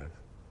work with,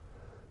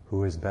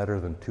 who is better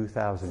than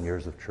 2,000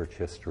 years of church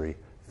history,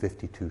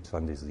 52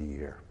 Sundays a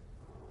year.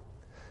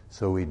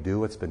 So we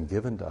do what's been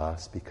given to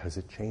us because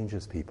it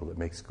changes people. It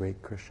makes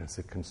great Christians.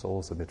 It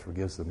consoles them. It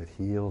forgives them. It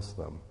heals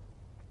them.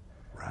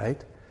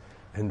 Right?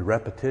 And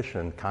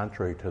repetition,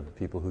 contrary to the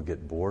people who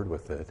get bored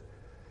with it,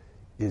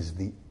 is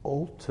the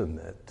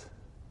ultimate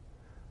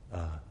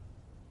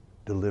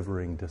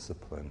delivering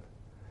discipline.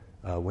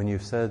 When you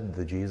said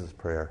the Jesus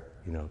prayer,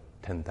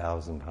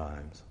 10,000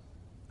 times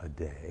a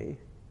day,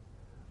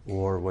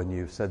 or when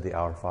you said the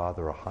Our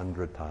Father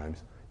 100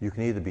 times, you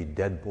can either be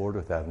dead bored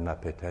with that and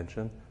not pay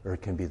attention, or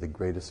it can be the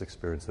greatest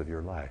experience of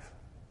your life.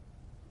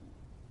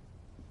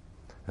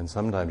 And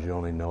sometimes you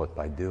only know it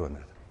by doing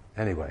it.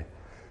 Anyway,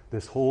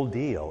 this whole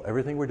deal,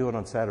 everything we're doing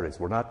on Saturdays,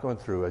 we're not going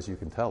through, as you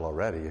can tell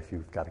already, if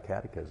you've got a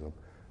catechism.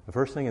 The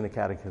first thing in the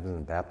catechism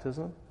is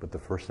baptism, but the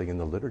first thing in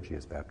the liturgy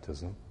is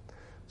baptism.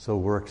 So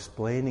we're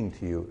explaining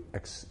to you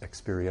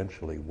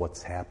experientially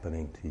what's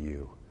happening to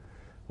you.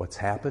 What's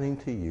happening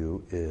to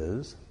you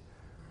is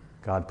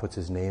God puts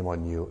his name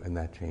on you, and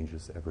that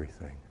changes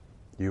everything.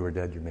 You were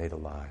dead, you're made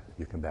alive.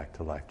 You come back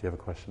to life. Do you have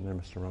a question there,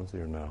 Mr. Rumsey,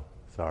 or no?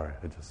 Sorry,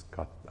 I just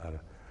got out of...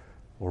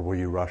 Or were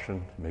you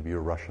Russian? Maybe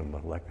you're Russian,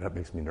 but that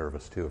makes me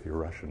nervous too if you're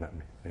Russian at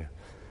me. Yeah.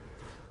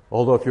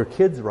 Although if your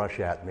kids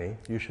rush at me,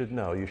 you should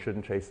know you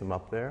shouldn't chase them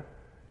up there.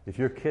 If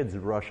your kids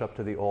rush up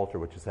to the altar,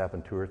 which has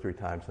happened 2 or 3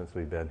 times since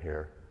we've been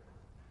here,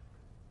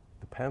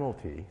 The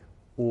penalty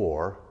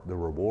or the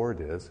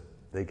reward is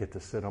they get to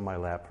sit on my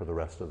lap for the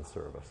rest of the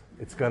service.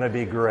 It's going to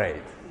be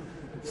great.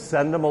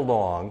 Send them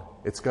along.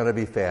 It's going to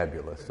be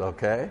fabulous,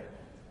 okay?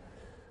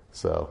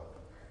 So,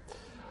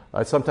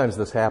 sometimes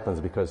this happens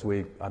because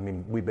we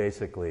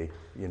basically,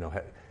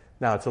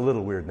 now it's a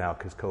little weird now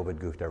because COVID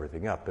goofed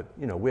everything up, but,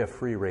 we have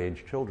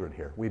free-range children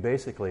here. We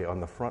basically, on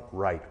the front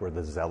right where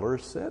the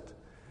Zellers sit,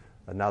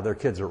 and now their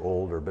kids are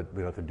older, but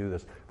we don't have to do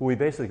this, but we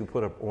basically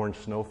put up orange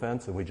snow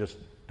fence and we just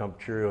dump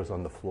Cheerios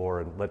on the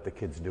floor and let the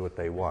kids do what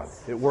they want.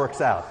 It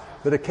works out.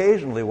 But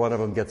occasionally one of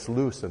them gets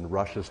loose and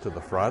rushes to the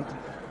front.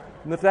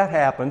 And if that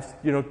happens,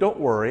 don't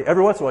worry.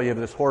 Every once in a while you have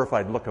this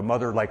horrified look. A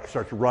mother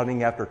starts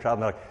running after a child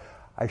and they're like,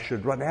 I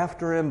should run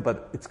after him,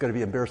 but it's going to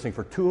be embarrassing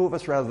for two of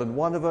us rather than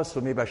one of us,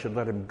 so maybe I should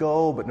let him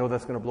go, but no,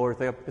 that's going to blow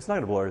everything up. It's not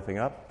going to blow everything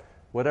up.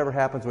 Whatever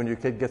happens when your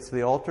kid gets to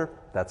the altar,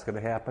 that's going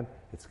to happen.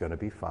 It's going to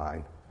be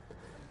fine.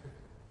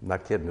 I'm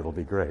not kidding, it'll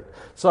be great.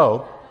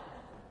 So,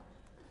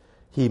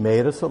 he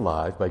made us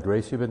alive, by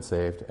grace you've been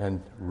saved,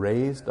 and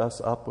raised us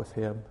up with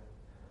him,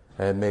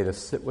 and made us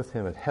sit with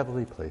him at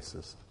heavenly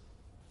places,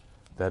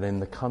 that in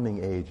the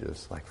coming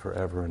ages, like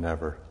forever and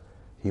ever,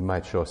 he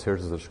might show us,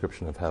 here's the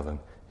description of heaven,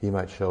 he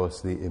might show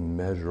us the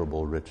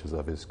immeasurable riches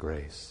of his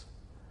grace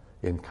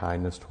in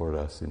kindness toward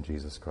us in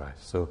Jesus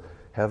Christ. So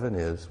heaven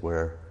is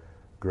where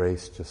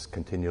grace just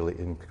continually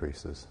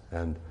increases,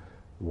 and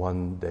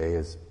one day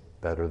is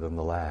better than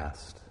the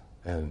last.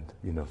 And,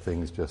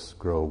 things just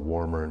grow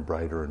warmer and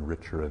brighter and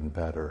richer and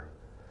better.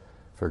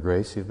 For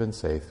grace you've been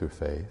saved through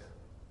faith.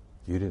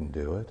 You didn't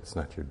do it. It's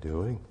not your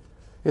doing.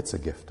 It's a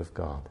gift of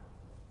God.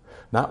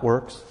 Not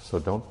works, so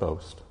don't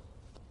boast.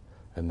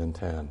 And then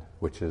 10,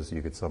 which is,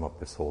 you could sum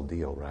up this whole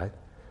deal, right?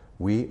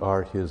 We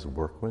are his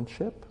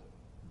workmanship,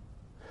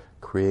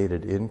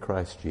 created in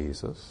Christ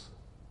Jesus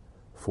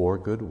for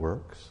good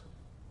works,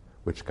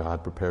 which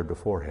God prepared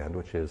beforehand,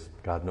 which is,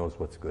 God knows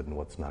what's good and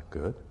what's not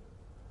good,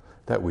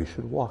 that we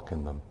should walk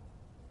in them.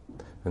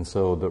 And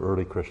so the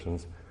early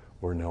Christians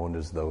were known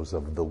as those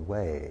of the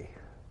way.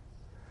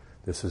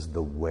 This is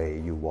the way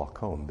you walk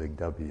home, big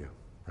W,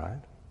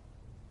 right?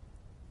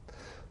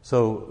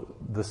 So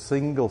the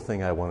single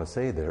thing I want to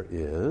say there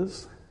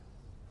is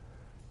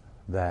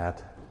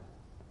that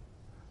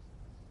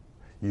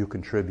you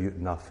contribute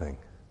nothing.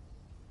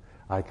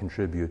 I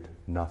contribute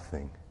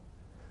nothing.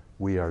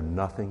 We are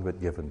nothing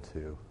but given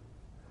to.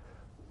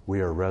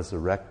 We are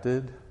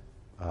resurrected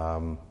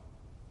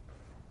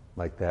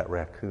like that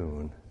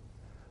raccoon.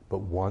 But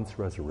once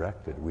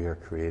resurrected, we are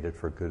created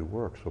for good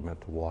works. We're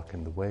meant to walk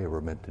in the way. We're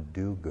meant to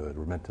do good.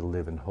 We're meant to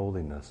live in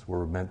holiness.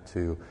 We're meant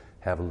to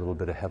have a little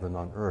bit of heaven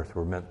on earth.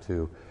 We're meant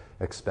to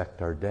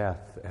expect our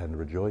death and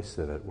rejoice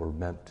in it. We're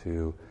meant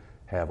to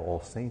have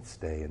All Saints'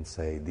 Day and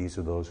say, these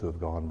are those who have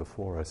gone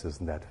before us.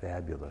 Isn't that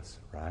fabulous,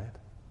 right?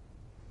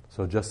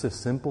 So just this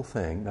simple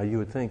thing. Now you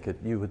would think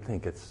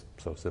it's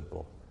so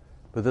simple.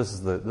 But this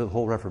is the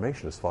whole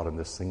Reformation is fought on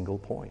this single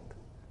point.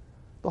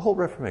 The whole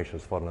Reformation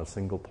is fought on a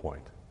single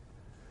point.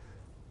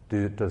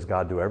 Does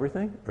God do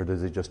everything, or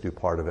does he just do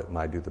part of it and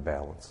I do the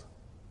balance?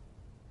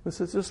 This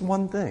is just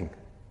one thing.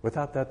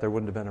 Without that, there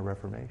wouldn't have been a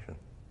Reformation,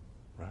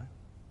 right?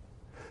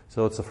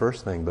 So it's the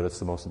first thing, but it's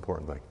the most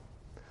important thing.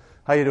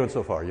 How you doing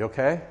so far? You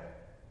okay?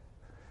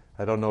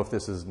 I don't know if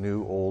this is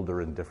new, old,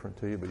 or indifferent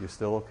to you, but you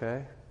still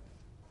okay?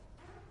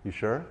 You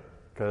sure?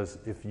 Because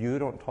if you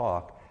don't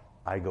talk,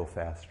 I go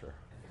faster,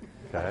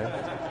 okay?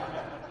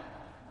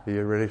 Are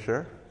you really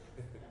sure?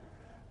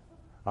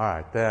 All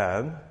right,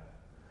 then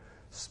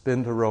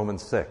spin to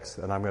Romans 6,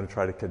 and I'm going to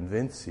try to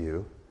convince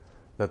you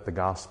that the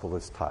gospel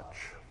is touch.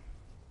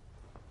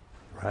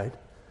 Right?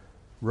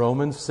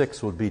 Romans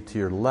 6 would be to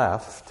your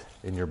left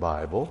in your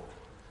Bible,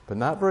 but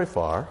not very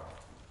far.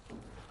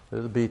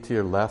 It'll be to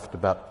your left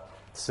about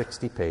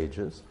 60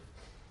 pages.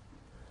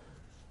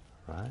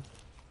 Right?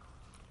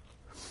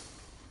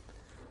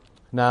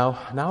 Now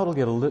it'll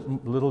get a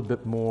little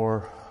bit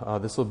more,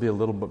 this will be a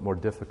little bit more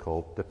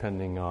difficult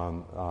depending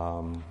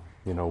on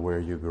where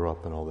you grew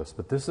up and all this.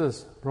 But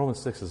Romans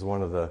 6 is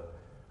one of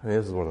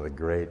the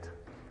great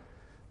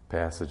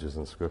passages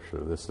in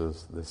Scripture. This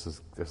is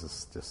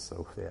just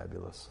so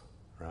fabulous,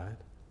 right?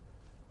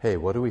 Hey,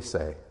 what do we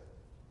say?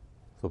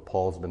 So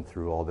Paul's been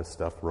through all this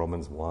stuff,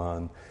 Romans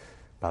 1,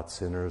 about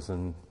sinners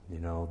and,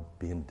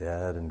 being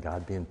dead and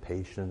God being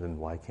patient and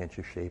why can't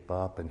you shape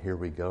up? And here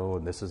we go,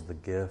 and this is the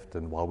gift.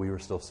 And while we were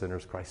still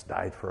sinners, Christ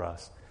died for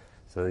us.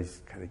 So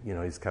he's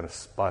kind of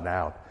spun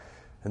out.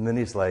 And then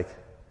he's like,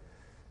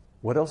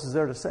 what else is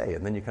there to say?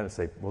 And then you kind of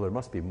say, well, there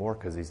must be more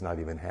because he's not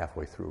even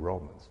halfway through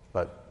Romans.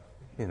 But,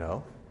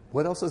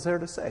 what else is there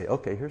to say?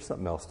 Okay, here's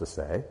something else to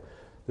say.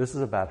 This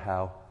is about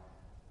how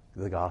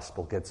the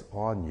gospel gets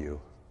on you.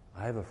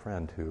 I have a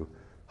friend who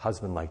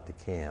husband liked to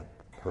camp.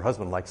 Her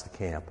husband likes to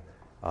camp,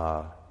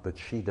 but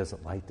she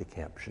doesn't like to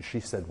camp. She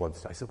said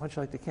once, I said, why don't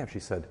you like to camp? She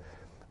said,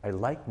 I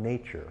like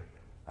nature.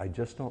 I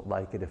just don't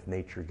like it if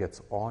nature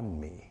gets on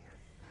me.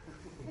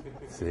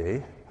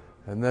 See?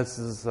 And this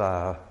is,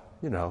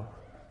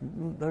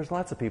 there's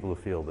lots of people who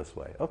feel this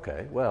way.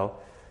 Okay, well,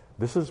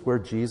 this is where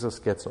Jesus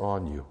gets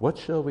on you. What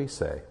shall we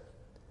say?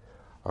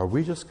 Are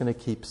we just going to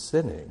keep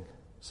sinning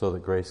so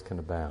that grace can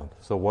abound?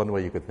 So one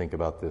way you could think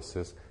about this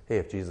is, hey,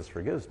 if Jesus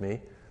forgives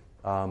me,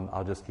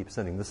 I'll just keep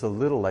sinning. This is a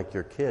little like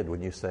your kid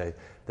when you say,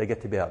 they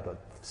get to be about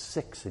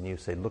 6 and you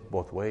say, look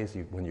both ways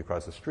when you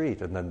cross the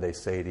street, and then they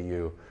say to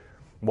you,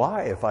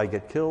 why? If I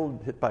get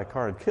hit by a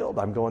car and killed,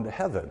 I'm going to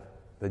heaven.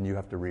 Then you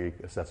have to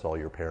reassess all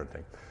your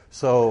parenting.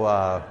 So,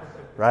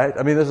 right?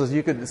 I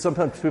mean,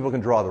 sometimes people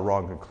can draw the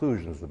wrong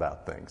conclusions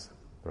about things,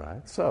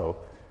 right? So,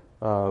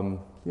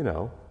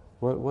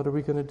 what are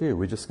we going to do?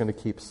 We're just going to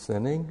keep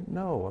sinning?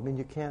 No, I mean,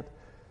 you can't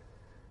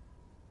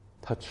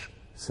touch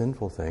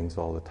sinful things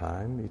all the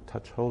time. You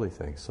touch holy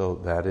things. So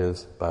that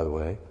is, by the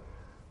way,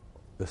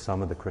 the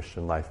sum of the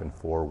Christian life in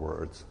 4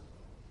 words,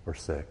 or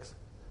 6.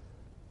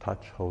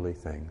 Touch holy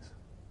things.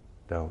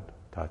 Don't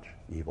touch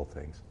evil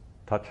things.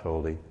 Touch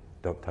holy.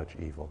 Don't touch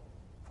evil.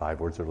 5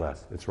 words or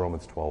less. It's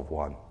Romans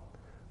 12:1.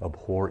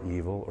 Abhor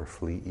evil or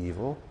flee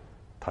evil.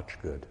 Touch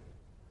good.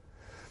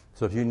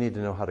 So if you need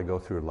to know how to go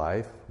through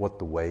life, what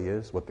the way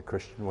is, what the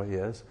Christian way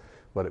is,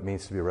 what it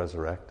means to be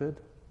resurrected,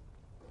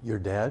 you're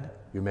dead,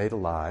 you're made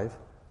alive.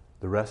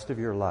 The rest of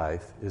your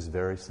life is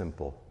very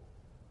simple.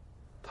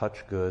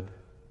 Touch good,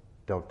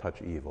 don't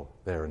touch evil.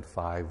 There in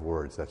 5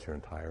 words, that's your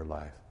entire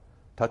life.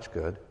 Touch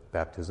good,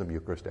 baptism,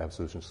 Eucharist,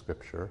 absolution,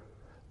 Scripture,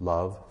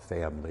 love,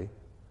 family,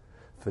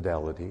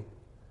 fidelity,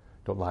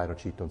 don't lie, don't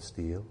cheat, don't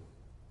steal,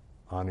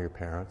 honor your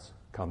parents,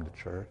 come to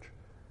church,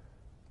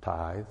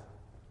 tithe,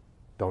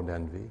 don't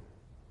envy,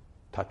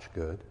 touch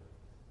good,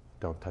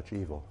 don't touch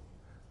evil.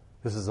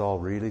 This is all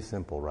really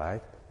simple,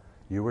 right?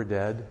 You were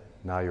dead,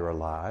 now you're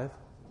alive.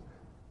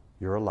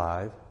 You're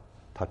alive,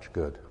 touch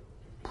good.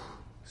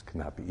 This could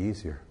not be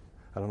easier.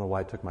 I don't know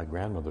why it took my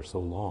grandmother so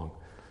long.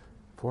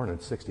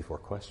 464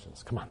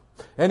 questions, come on.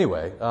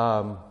 Anyway,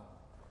 how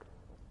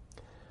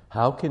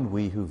can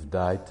we who've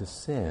died to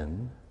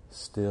sin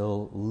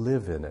still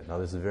live in it? Now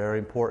this is very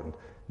important.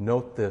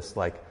 Note this,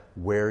 like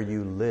where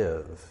you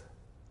live.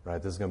 Right,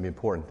 this is going to be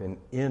important. And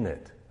in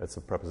it, that's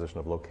a preposition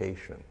of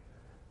location.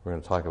 We're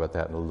going to talk about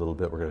that in a little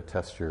bit. We're going to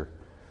test your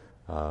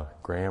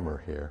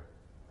grammar here.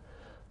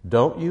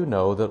 Don't you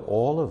know that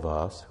all of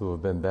us who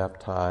have been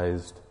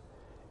baptized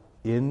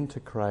into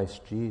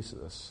Christ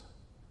Jesus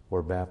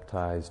were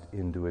baptized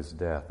into his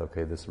death?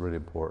 Okay, this is really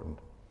important.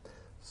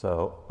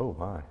 So, oh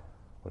my,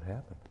 what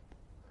happened?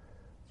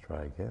 Let's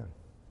try again.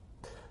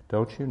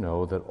 Don't you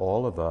know that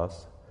all of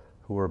us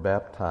who were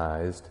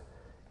baptized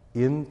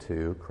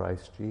into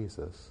Christ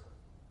Jesus.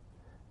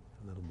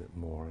 A little bit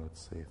more.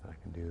 Let's see if I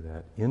can do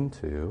that.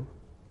 Into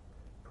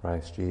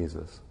Christ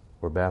Jesus.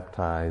 We're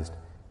baptized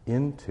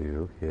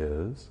into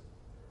his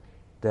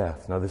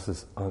death. Now this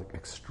is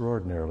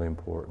extraordinarily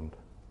important.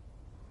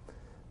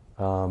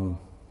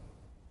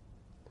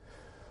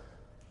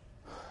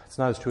 It's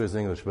not as true as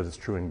English, but it's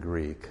true in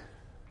Greek.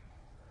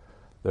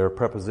 There are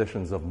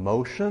prepositions of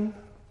motion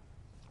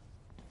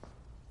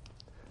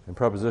and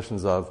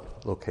prepositions of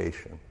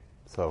location.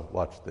 So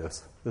watch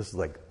this. This is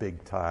like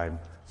big time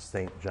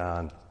St.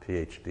 John,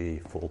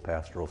 PhD, full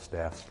pastoral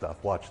staff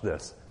stuff. Watch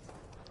this.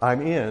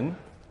 I'm in.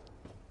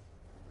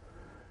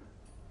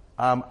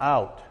 I'm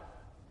out.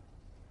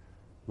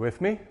 With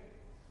me?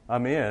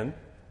 I'm in.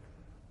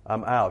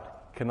 I'm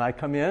out. Can I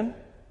come in?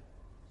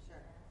 Sure.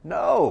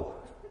 No.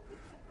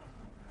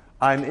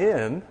 I'm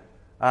in.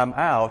 I'm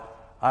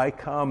out. I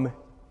come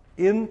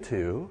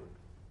into.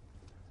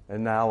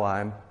 And now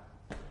I'm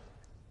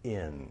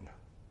in.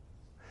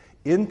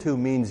 Into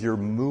means you're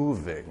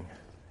moving.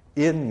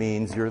 In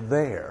means you're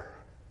there.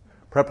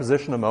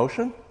 Preposition of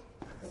motion,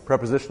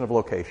 preposition of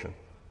location.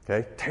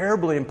 Okay?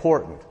 Terribly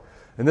important.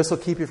 And this will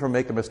keep you from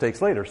making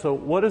mistakes later. So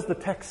what does the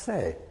text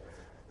say?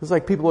 It's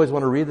like people always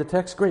want to read the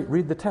text. Great,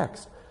 read the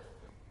text.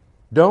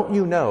 Don't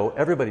you know,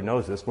 everybody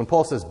knows this. When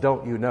Paul says,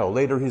 don't you know,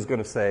 later he's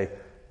going to say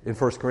in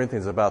 1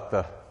 Corinthians about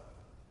the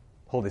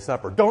Holy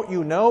Supper, don't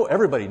you know,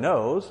 everybody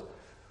knows,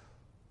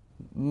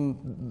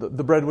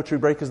 the bread which we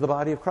break is the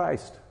body of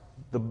Christ.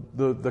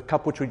 The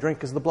cup which we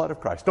drink is the blood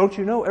of Christ. Don't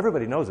you know?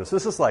 Everybody knows this.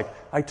 This is like,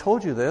 I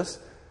told you this.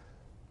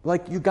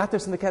 Like, you got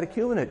this in the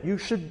Catechumenate.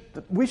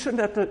 We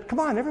shouldn't have to, come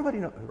on, everybody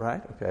knows,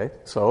 right? Okay,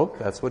 so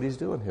that's what he's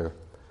doing here.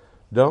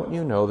 Don't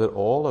you know that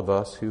all of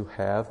us who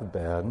have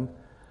been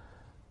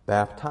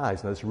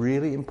baptized, now it's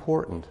really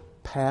important,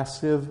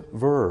 passive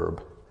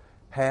verb,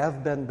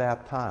 have been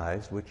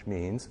baptized, which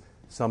means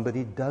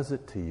somebody does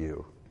it to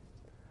you.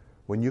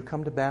 When you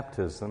come to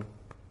baptism,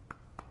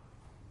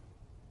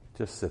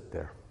 just sit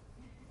there.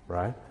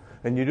 Right?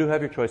 And you do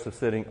have your choice of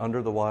sitting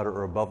under the water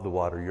or above the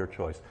water, your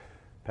choice.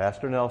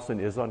 Pastor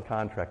Nelson is on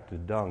contract to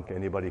dunk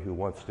anybody who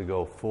wants to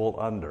go full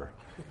under.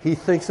 He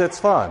thinks it's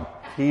fun.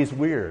 He's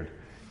weird.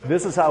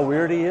 This is how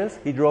weird he is.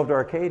 He drove to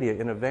Arcadia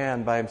in a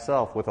van by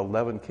himself with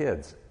 11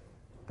 kids.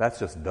 That's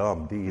just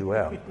dumb,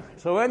 D-U-M.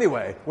 So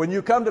anyway, when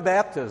you come to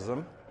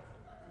baptism,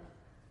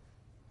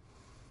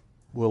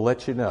 we'll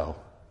let you know.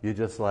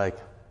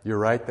 You're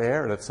right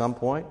there, and at some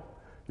point,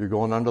 you're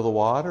going under the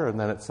water, and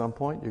then at some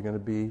point, you're going to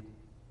be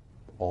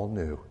all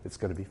new. It's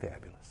going to be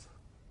fabulous.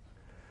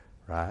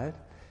 Right?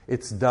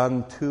 It's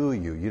done to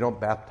you. You don't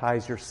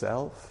baptize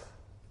yourself.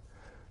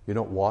 You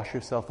don't wash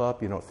yourself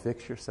up. You don't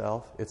fix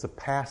yourself. It's a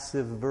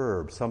passive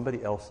verb.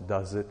 Somebody else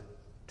does it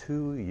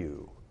to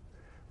you.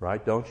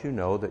 Right? Don't you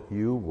know that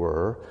you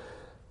were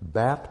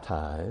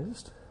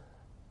baptized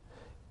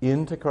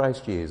into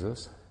Christ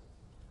Jesus?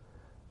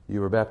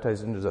 You were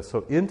baptized into death.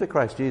 So into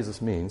Christ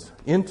Jesus means,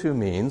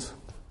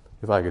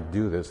 if I could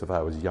do this, if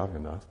I was young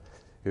enough,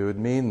 it would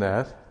mean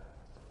that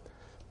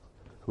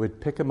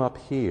we'd pick him up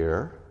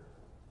here,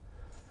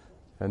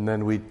 and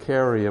then we'd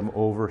carry him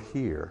over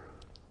here.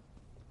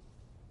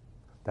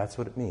 That's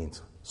what it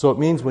means. So it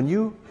means when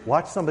you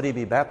watch somebody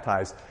be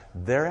baptized,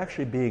 they're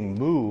actually being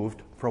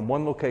moved from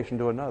one location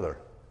to another.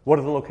 What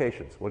are the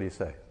locations? What do you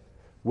say?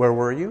 Where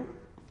were you?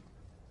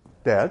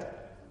 Dead.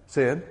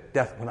 Sin.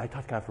 Death. When I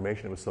taught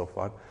confirmation, it was so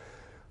fun.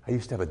 I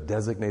used to have a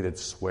designated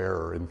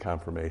swearer in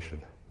confirmation.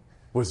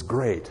 It was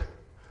great.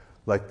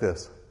 Like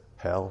this.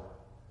 Hell.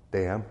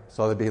 Damn.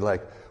 So they'd be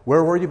like,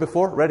 where were you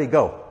before? Ready,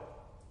 go.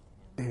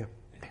 Damn.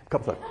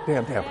 Comes like,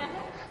 damn.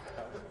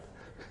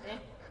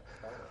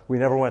 We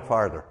never went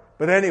farther.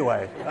 But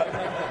anyway.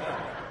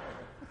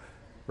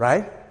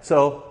 Right?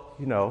 So,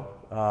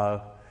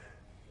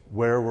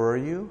 where were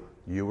you?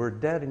 You were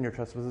dead in your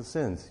trespasses and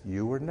sins.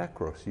 You were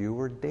necros. You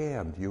were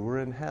damned. You were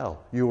in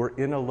hell. You were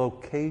in a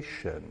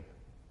location.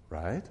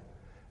 Right?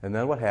 And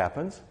then what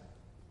happens?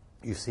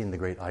 You've seen the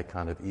great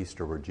icon of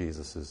Easter where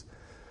Jesus is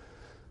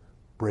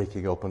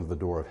breaking open the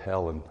door of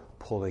hell and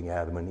pulling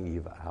Adam and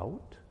Eve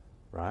out.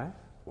 Right?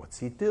 What's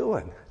he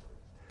doing?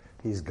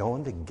 He's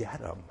going to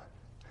get them.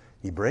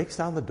 He breaks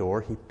down the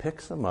door, he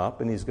picks them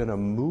up, and he's going to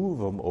move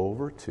them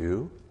over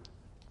to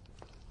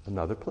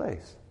another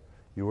place.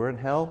 You were in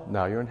hell,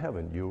 now you're in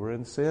heaven. You were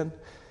in sin,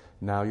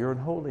 now you're in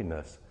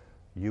holiness.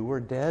 You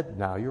were dead,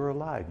 now you're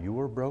alive. You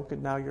were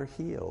broken, now you're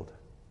healed.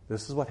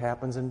 This is what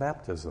happens in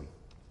baptism.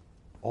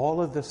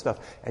 All of this stuff.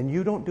 And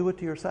you don't do it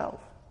to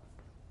yourself.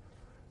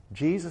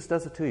 Jesus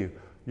does it to you.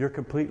 You're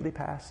completely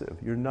passive.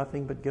 You're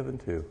nothing but given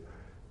to.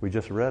 We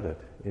just read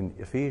it in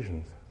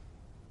Ephesians.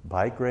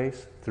 By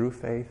grace, through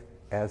faith,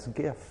 as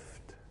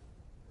gift.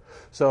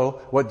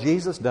 So what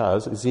Jesus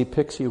does is he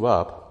picks you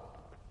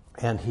up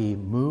and he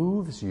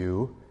moves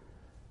you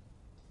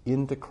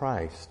into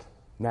Christ.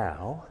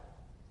 Now,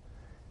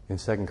 in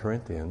 2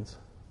 Corinthians,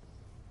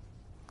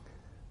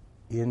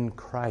 in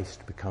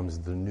Christ becomes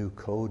the new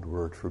code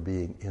word for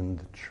being in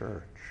the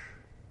church.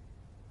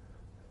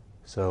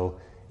 So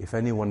if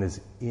anyone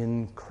is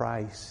in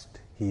Christ,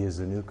 he is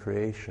a new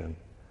creation.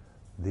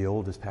 The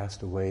old has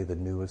passed away, the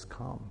new has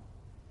come.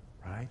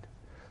 Right?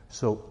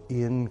 So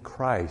in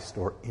Christ,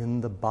 or in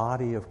the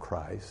body of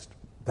Christ,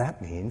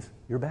 that means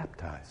you're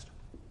baptized.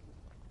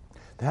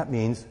 That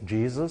means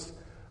Jesus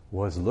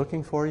was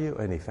looking for you,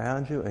 and he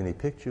found you, and he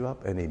picked you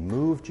up, and he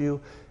moved you,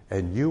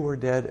 and you were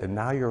dead, and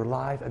now you're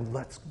alive, and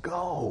let's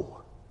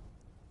go.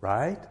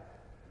 Right?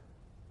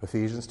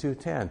 Ephesians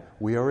 2:10.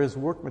 We are his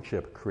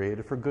workmanship,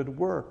 created for good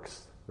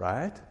works.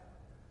 Right?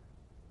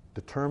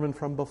 Determined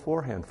from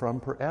beforehand,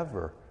 from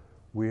forever.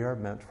 We are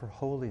meant for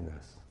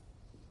holiness.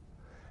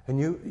 And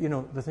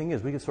the thing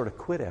is, we could sort of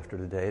quit after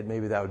today, and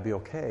maybe that would be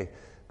okay.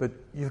 But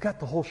you've got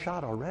the whole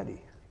shot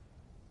already.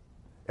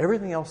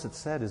 Everything else that's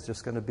said is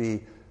just going to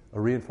be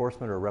a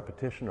reinforcement or a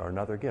repetition or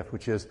another gift,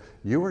 which is,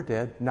 you were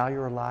dead, now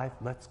you're alive,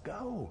 let's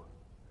go.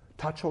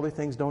 Touch holy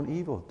things, don't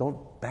evil.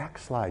 Don't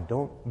backslide,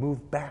 don't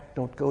move back,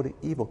 don't go to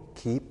evil.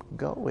 Keep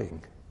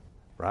going.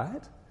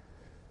 Right?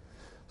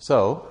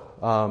 So,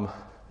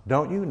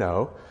 don't you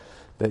know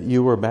that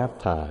you were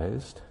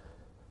baptized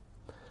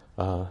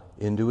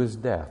into his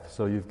death?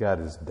 So you've got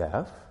his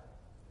death.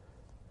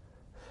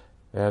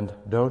 And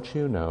don't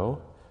you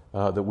know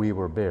that we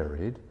were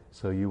buried?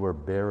 So you were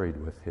buried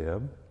with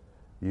him.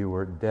 You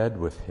were dead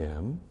with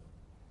him.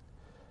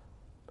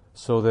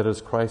 So that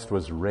as Christ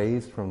was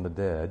raised from the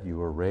dead, you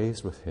were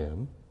raised with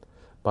him.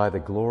 By the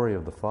glory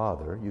of the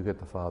Father, you get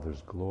the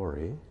Father's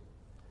glory.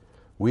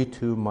 We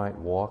too might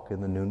walk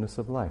in the newness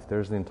of life.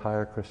 There's the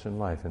entire Christian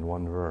life in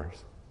one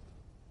verse.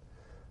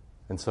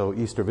 And so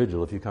Easter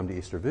Vigil, if you come to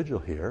Easter Vigil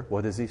here,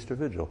 what is Easter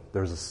Vigil?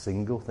 There's a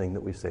single thing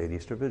that we say at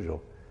Easter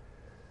Vigil.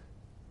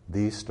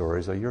 These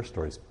stories are your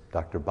stories.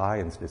 Dr.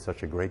 Byans did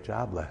such a great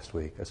job last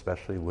week,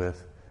 especially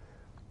with,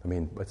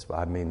 it's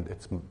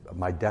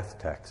my death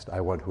text. I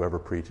want whoever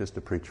preaches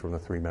to preach from the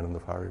 3 men in the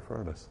fiery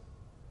furnace.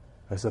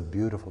 That's a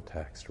beautiful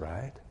text,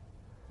 right?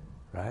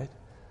 Right?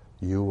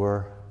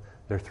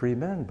 They're 3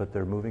 men, but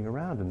they're moving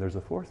around, and there's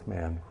a 4th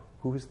man.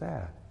 Who is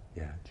that?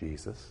 Yeah,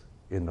 Jesus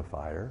in the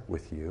fire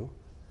with you.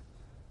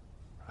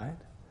 Right?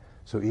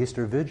 So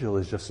Easter Vigil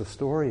is just a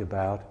story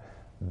about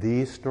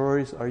these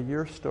stories are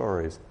your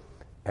stories.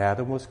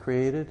 Adam was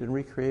created and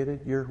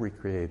recreated, you're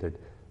recreated.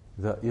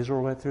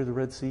 Israel went through the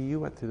Red Sea, you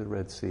went through the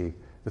Red Sea.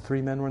 The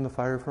 3 men were in the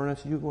fiery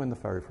furnace, you go in the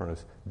fiery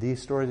furnace.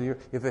 These stories are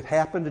yours. If it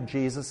happened to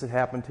Jesus, it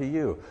happened to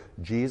you.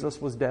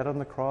 Jesus was dead on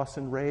the cross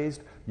and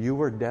raised, you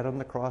were dead on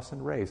the cross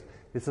and raised.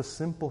 It's a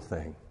simple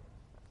thing,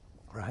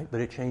 right?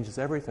 But it changes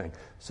everything.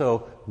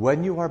 So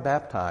when you are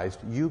baptized,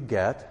 you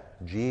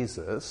get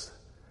Jesus'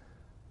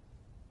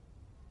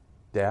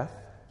 death,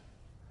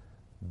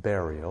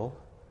 burial,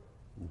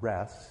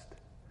 rest,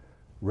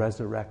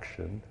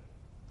 resurrection,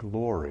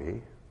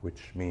 glory,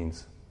 which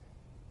means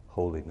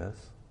holiness,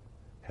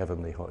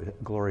 heavenly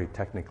glory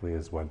technically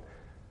is when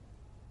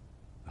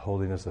the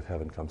holiness of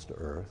heaven comes to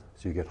earth.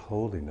 So you get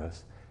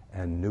holiness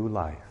and new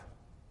life.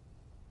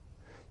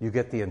 You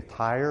get the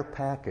entire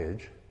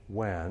package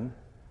when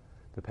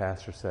the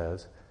pastor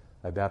says,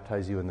 I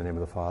baptize you in the name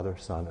of the Father,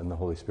 Son, and the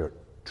Holy Spirit.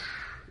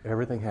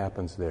 Everything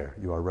happens there.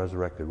 You are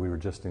resurrected. We were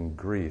just in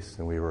Greece,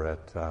 and we were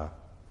at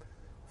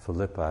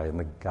Philippi, and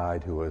the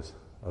guide, who was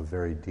a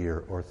very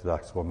dear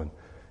Orthodox woman,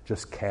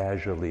 just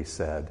casually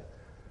said,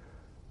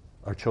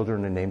 our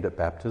children are named at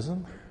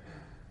baptism.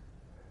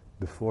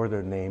 Before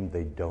they're named,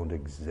 they don't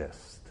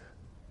exist.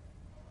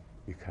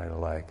 You're kind of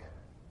like,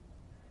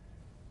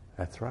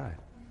 that's right.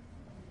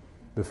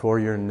 Before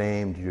you're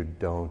named, you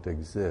don't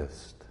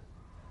exist.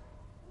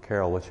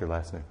 Carol, what's your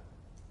last name?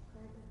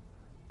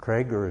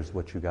 Krager is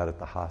what you got at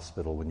the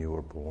hospital when you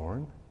were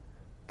born.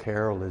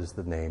 Carol is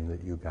the name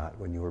that you got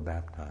when you were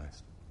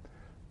baptized.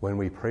 When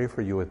we pray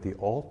for you at the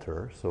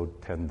altar, so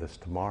attend this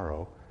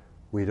tomorrow,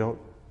 we don't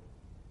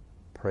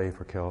pray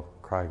for Carol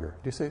Krieger.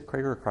 Do you say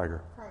Krager or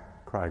Krieger?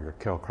 Krieger.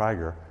 Carol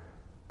Krieger,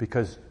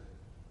 because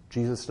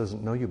Jesus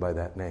doesn't know you by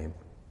that name.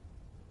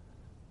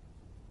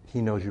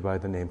 He knows you by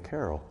the name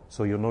Carol.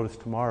 So you'll notice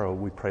tomorrow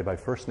we pray by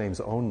first names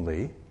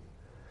only,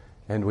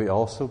 and we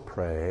also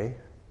pray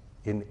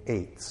in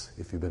eights,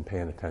 if you've been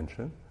paying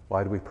attention.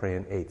 Why do we pray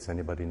in eights?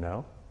 Anybody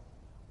know?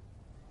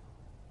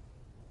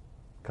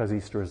 Because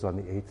Easter is on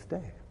the 8th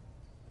day.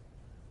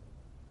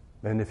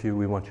 And if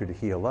we want you to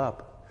heal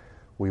up,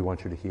 we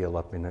want you to heal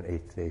up in an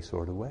 8th day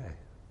sort of way.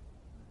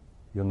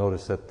 You'll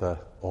notice that the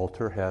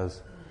altar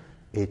has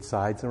 8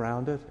 sides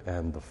around it,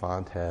 and the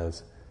font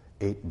has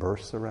 8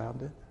 bursts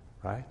around it,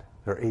 right?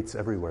 There are 8s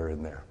everywhere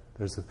in there.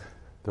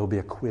 There'll be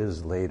a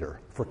quiz later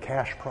for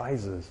cash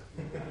prizes.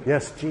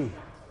 Yes, G.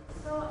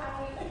 So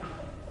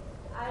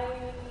I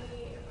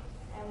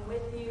am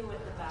with you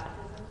with the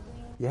baptism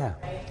thing. Yeah.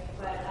 Right?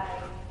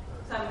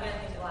 So I'm going to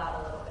think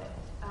aloud a little bit.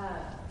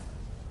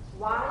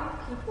 Why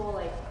do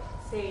people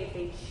say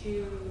they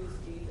choose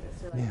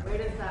Jesus? Or where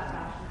does that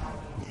passion come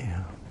from?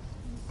 Yeah.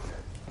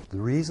 The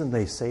reason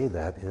they say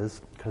that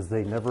is because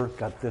they never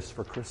got this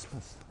for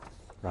Christmas,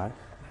 right?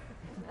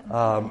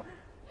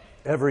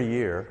 Every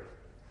year,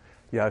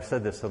 I've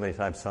said this so many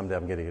times, someday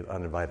I'm getting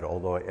uninvited,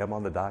 although I am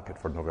on the docket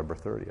for November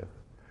 30th.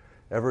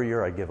 Every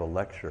year I give a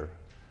lecture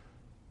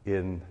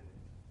in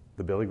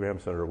the Billy Graham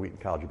Center at Wheaton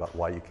College about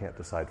why you can't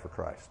decide for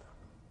Christ.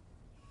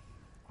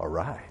 All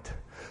right.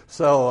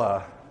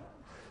 So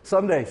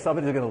someday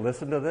somebody's going to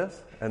listen to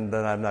this, and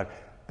then I'm not.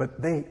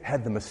 But they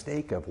had the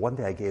mistake of, one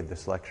day I gave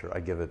this lecture. I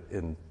give it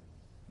in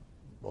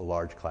a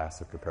large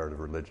class of comparative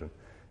religion.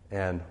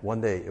 And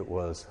one day it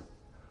was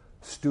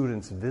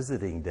students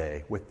visiting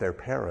day with their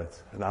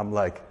parents. And I'm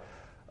like,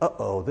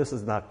 uh-oh, this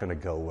is not going to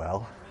go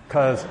well.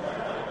 Because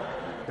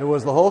it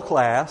was the whole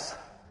class,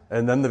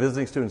 and then the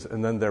visiting students,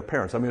 and then their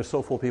parents. I mean, it was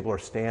so full, people are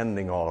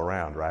standing all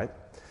around, right?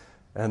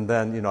 And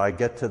then, I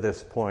get to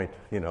this point,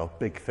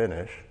 big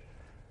finish.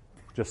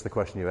 Just the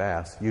question you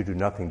asked, you do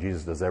nothing,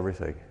 Jesus does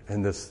everything.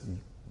 And this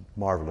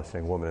marvelous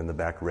young woman in the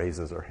back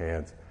raises her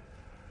hands.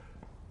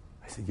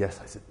 I said,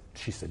 yes.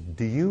 She said,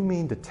 do you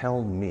mean to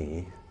tell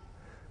me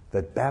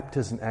that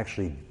baptism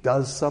actually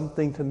does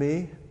something to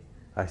me?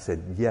 I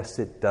said, yes,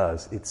 it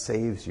does. It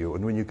saves you.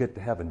 And when you get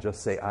to heaven,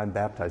 just say, I'm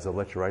baptized. I'll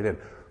let you right in.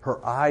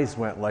 Her eyes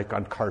went like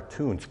on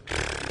cartoons,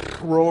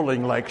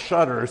 rolling like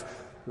shutters.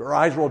 Her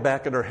eyes rolled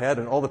back in her head,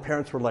 and all the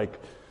parents were like,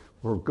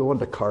 we're going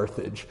to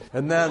Carthage.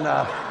 And then,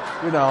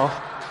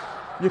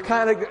 you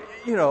kind of,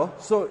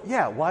 so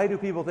yeah, why do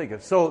people think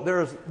it? So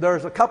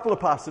there's a couple of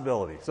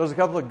possibilities. There's a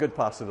couple of good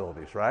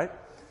possibilities, right?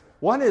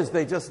 One is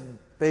they just,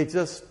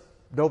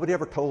 nobody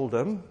ever told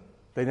them.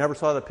 They never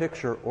saw the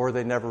picture, or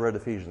they never read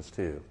Ephesians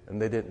 2.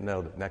 And they didn't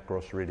know that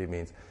nekros really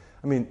means,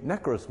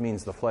 nekros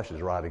means the flesh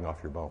is rotting off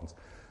your bones.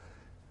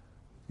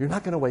 You're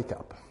not going to wake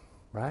up,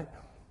 right?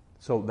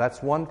 So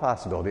that's one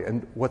possibility.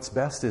 And what's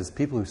best is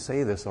people who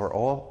say this are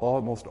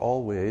almost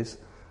always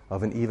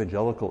of an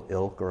evangelical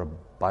ilk or a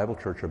Bible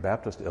church or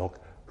Baptist ilk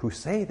who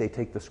say they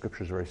take the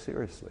scriptures very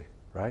seriously,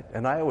 right?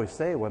 And I always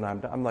say when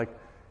I'm like,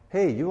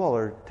 hey, you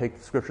all take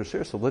the scripture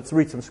seriously. Let's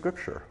read some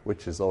scripture,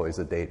 which is always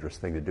a dangerous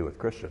thing to do with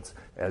Christians,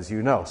 as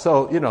you know.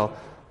 So,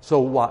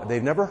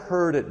 they've never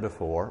heard it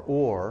before,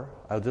 or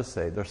I'll just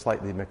say they're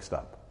slightly mixed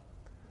up.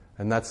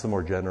 And that's the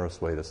more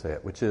generous way to say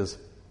it, which is,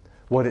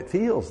 what it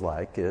feels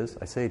like is,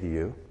 I say to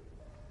you,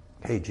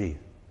 hey, G,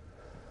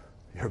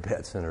 you're a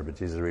bad sinner, but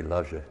Jesus really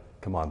loves you.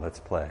 Come on, let's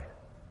play.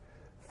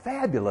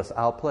 Fabulous,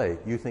 I'll play.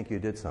 You think you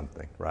did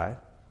something, right?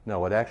 No,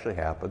 what actually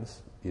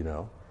happens,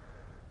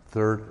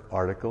 third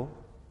article,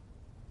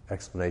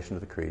 explanation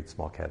of the creed,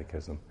 small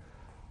catechism.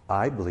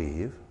 I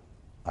believe,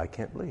 I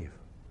can't believe.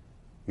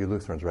 You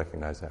Lutherans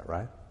recognize that,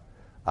 right?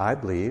 I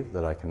believe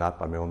that I cannot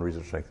by my own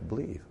reason or strength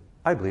believe.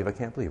 I believe I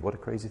can't believe. What a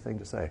crazy thing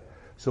to say.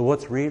 So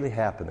what's really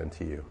happening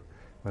to you?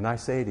 When I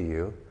say to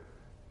you,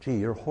 gee,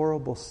 you're a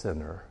horrible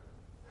sinner,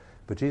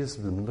 But Jesus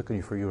has been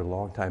looking for you a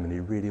long time, and he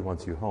really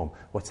wants you home.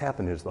 What's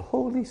happened is the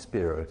Holy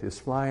Spirit is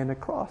flying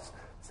across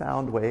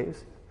sound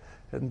waves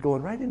and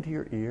going right into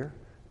your ear,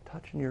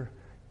 touching your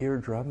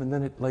eardrum, and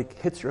then it like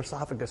hits your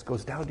esophagus,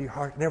 goes down to your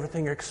heart, and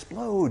everything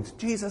explodes.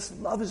 Jesus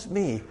loves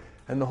me.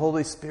 And the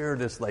Holy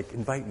Spirit is like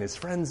inviting his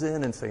friends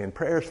in and saying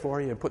prayers for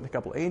you and putting a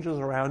couple angels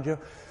around you.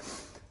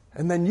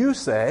 And then you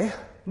say,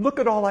 look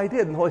at all I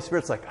did. And the Holy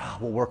Spirit's like,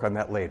 we'll work on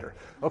that later.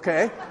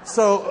 Okay?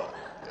 So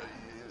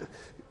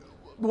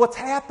what's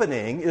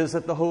happening is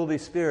that the Holy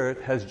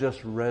Spirit has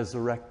just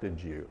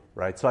resurrected you,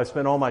 right? So I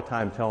spent all my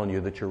time telling you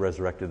that you're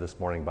resurrected this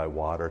morning by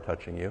water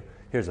touching you.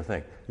 Here's the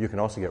thing. You can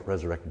also get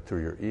resurrected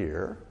through your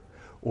ear,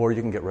 or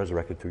you can get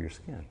resurrected through your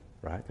skin,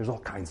 right? There's all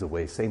kinds of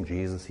ways. Same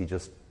Jesus, you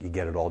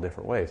get it all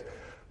different ways.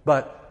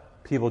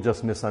 But people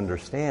just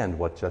misunderstand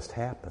what just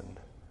happened,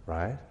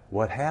 right?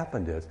 What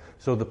happened is,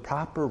 so the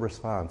proper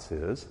response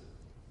is,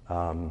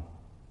 I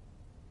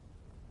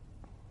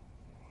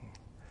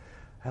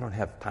don't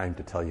have time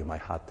to tell you my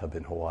hot tub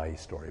in Hawaii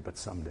story, but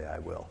someday I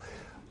will.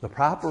 The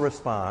proper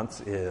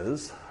response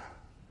is,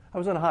 I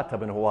was in a hot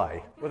tub in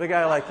Hawaii with a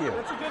guy like you.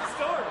 That's a good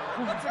story.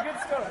 That's a good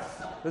story.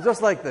 It's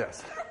just like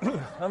this.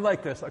 I'm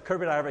like this.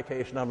 Kirby and I are on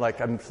vacation. I'm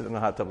sitting in a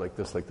hot tub like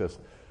this.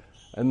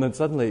 And then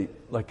suddenly,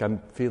 I'm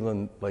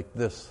feeling like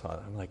this.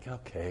 I'm like,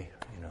 okay,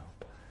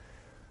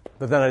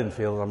 But then I didn't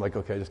feel it. I'm like,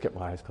 okay, just get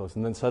my eyes closed.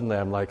 And then suddenly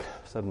I'm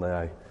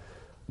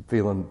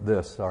feeling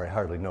this. Sorry, I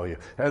hardly know you.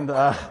 And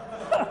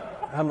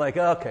I'm like,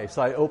 okay.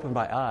 So I open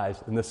my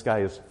eyes, and this guy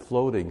is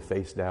floating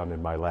face down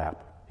in my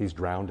lap. He's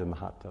drowned in the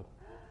hot tub.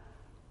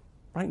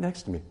 Right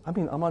next to me. I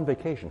mean, I'm on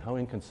vacation. How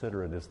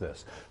inconsiderate is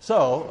this?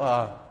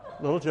 So,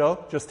 little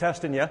joke, just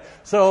testing you.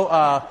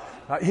 So,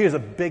 he was a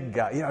big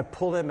guy. I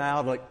pulled him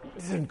out,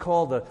 and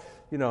called and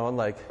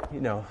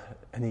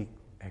he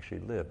actually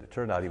lived. It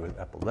turned out he was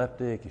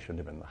epileptic. He shouldn't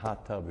have been in the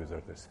hot tub. He was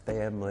with his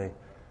family.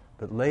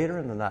 But later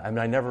in the night,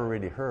 I never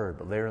really heard,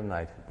 but later in the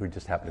night, we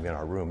just happened to be in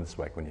our room. This is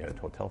like when you had a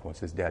hotel phone.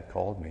 His dad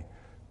called me,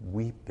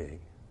 weeping,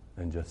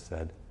 and just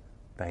said,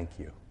 thank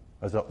you.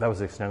 That was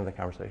the extent of the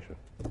conversation.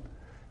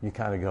 You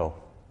kind of go,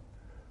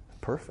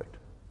 perfect.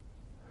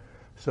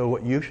 So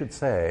what you should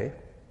say,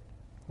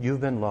 you've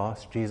been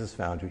lost, Jesus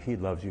found you, he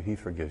loves you, he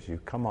forgives you,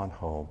 come on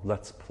home,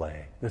 let's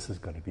play. This is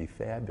going to be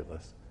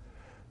fabulous.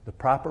 The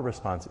proper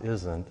response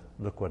isn't,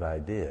 look what I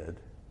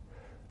did.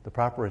 The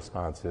proper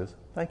response is,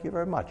 thank you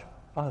very much.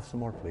 I'll have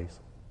some more,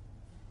 please.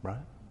 Right?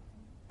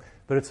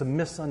 But it's a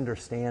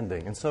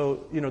misunderstanding. And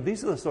so,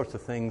 these are the sorts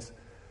of things,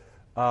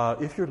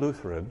 if you're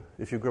Lutheran,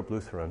 if you grew up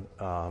Lutheran,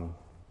 come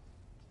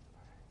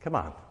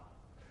on.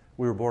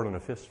 We were born in a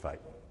fist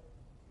fight.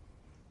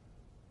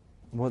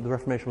 Well, the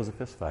Reformation was a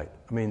fist fight.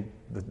 the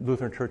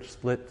Lutheran Church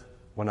split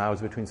when I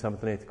was between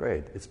 7th and 8th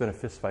grade. It's been a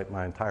fist fight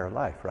my entire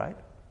life, right?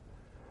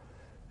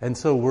 And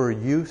so we're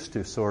used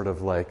to sort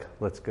of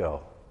let's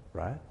go,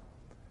 right?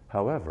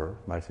 However,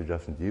 my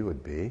suggestion to you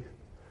would be,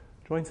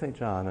 join St.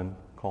 John and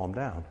calm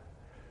down.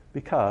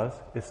 Because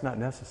it's not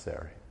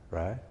necessary,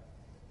 right?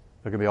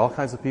 There are going to be all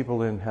kinds of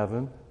people in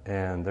heaven,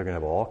 and they're going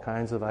to have all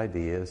kinds of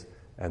ideas,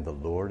 and the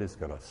Lord is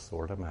going to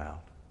sort them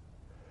out.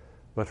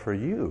 But for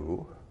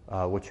you,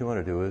 what you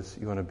want to do is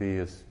you want to be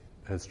as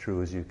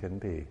true as you can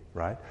be,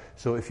 right?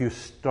 So if you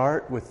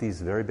start with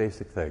these very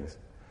basic things,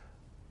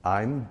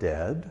 I'm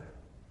dead,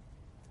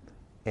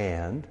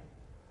 and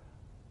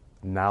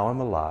now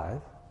I'm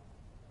alive.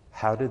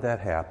 How did that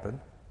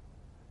happen?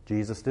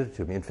 Jesus did it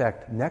to me. In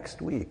fact,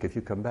 next week, if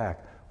you come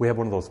back, we have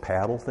one of those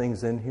paddle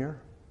things in here,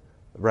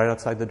 right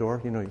outside the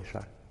door. You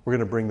shock. We're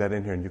going to bring that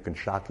in here, and you can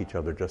shock each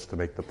other just to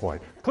make the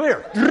point.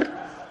 Clear!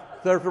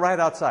 They're right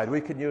outside. We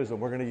can use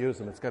them. We're going to use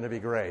them. It's going to be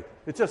great.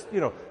 It's just,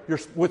 you're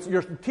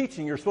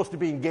teaching. You're supposed to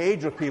be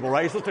engaged with people,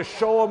 right? You're supposed to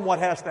show them what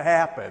has to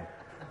happen,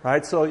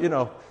 right? So,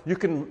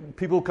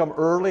 people who come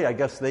early, I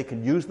guess they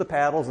can use the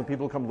paddles, and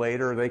people who come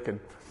later, they can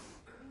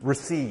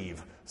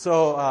receive.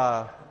 So,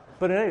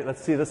 but anyway,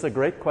 let's see. This is a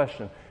great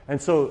question.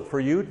 And so for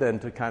you then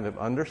to kind of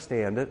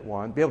understand it,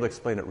 one, be able to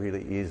explain it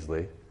really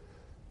easily,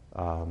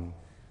 and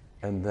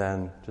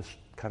then just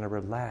kind of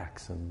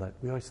relax and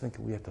we always think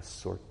we have to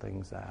sort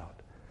things out.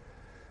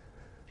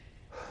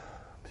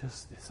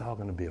 It's all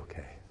going to be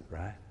okay,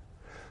 right?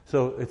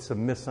 So it's a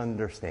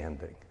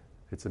misunderstanding.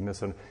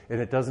 And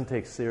it doesn't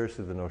take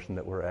seriously the notion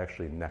that we're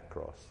actually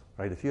necros,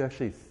 right? If you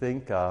actually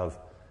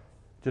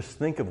just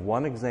think of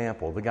one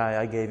example. The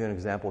guy I gave you an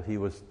example, he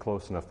was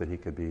close enough that he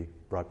could be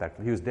brought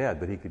back. He was dead,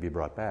 but he could be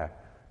brought back.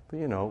 But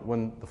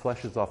when the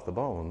flesh is off the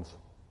bones,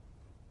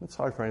 it's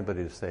hard for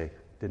anybody to say,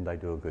 didn't I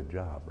do a good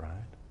job, right?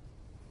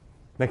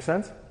 Make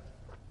sense?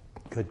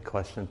 Good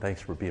question.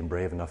 Thanks for being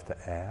brave enough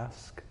to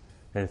ask.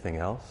 Anything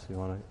else you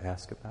want to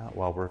ask about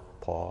while we're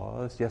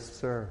paused? Yes,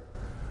 sir.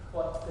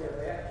 What their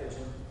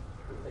baptism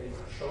that they've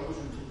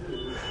chosen to do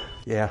in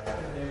the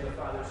name of the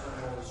Father, Son,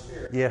 and Holy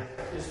Spirit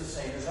is the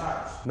same as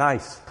ours.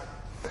 Nice.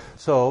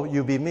 So,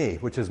 You Be Me,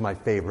 which is my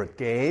favorite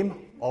game.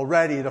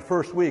 Already the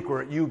first week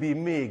we're at You Be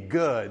Me.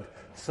 Good.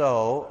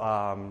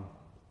 So,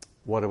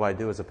 what do I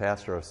do as a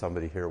pastor if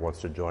somebody here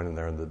wants to join and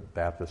they're in the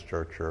Baptist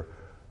church or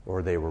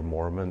or they were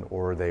Mormon,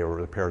 or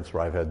their parents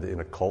were either in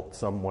a cult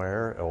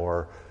somewhere,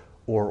 or.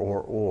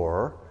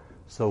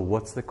 So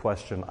what's the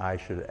question I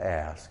should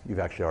ask? You've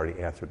actually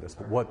already answered this.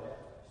 But what?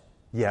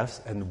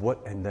 Yes,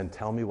 and then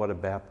tell me what a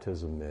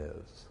baptism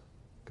is.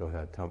 Go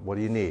ahead. Tell me, what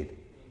do you need?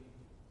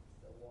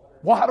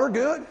 Water,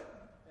 good.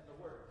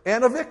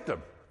 And a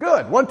victim.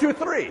 Good. 1, 2,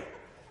 3.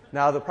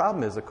 Now the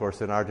problem is, of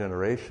course, in our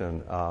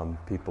generation,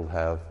 people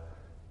have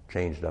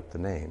changed up the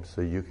names.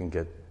 So you can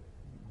get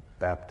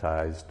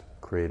baptized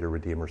Creator,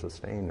 Redeemer,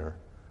 Sustainer,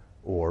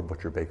 or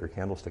Butcher, Baker,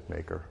 Candlestick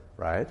Maker,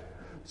 right?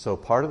 So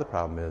part of the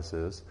problem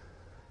is,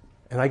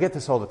 and I get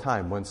this all the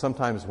time,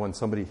 sometimes when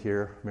somebody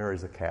here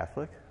marries a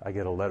Catholic, I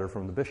get a letter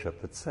from the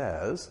bishop that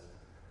says,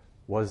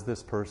 was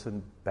this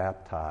person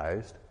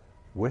baptized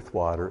with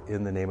water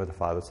in the name of the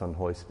Father, Son, and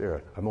Holy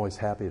Spirit? I'm always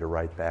happy to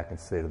write back and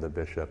say to the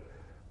bishop,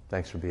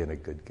 thanks for being a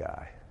good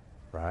guy,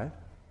 right?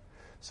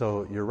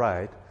 So you're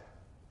right.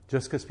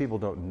 Just because people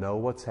don't know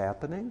what's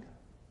happening,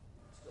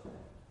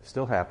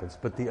 still happens.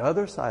 But the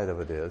other side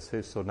of it is,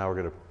 so now we're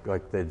going to,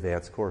 like the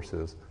advanced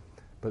courses,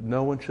 but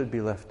no one should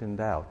be left in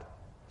doubt.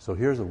 So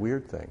here's a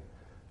weird thing.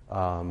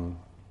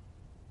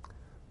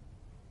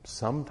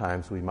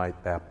 Sometimes we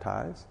might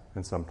baptize,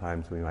 and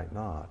sometimes we might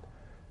not.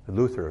 At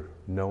Luther,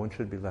 no one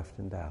should be left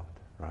in doubt,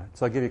 right?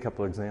 So I'll give you a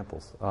couple of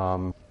examples.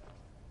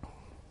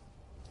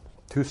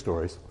 2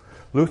 stories.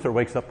 Luther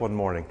wakes up one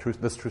morning, this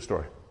is a true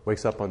story,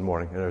 wakes up one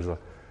morning, and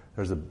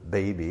there's a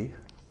baby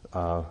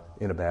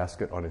in a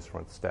basket on his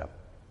front step.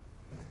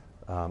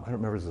 I don't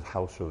remember if it was a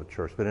house or the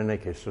church, but in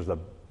any case,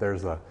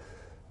 there's a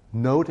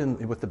note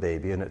with the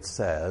baby, and it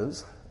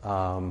says,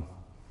 I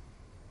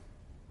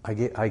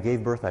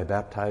gave birth, I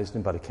baptized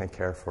him, but I can't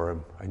care for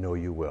him. I know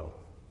you will.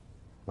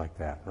 Like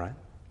that, right?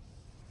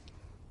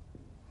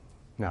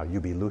 Now, you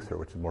be Luther,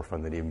 which is more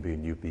fun than even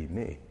being you be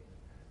me.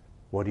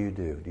 What do?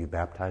 Do you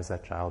baptize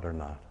that child or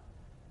not?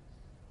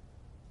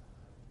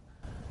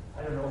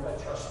 I don't know if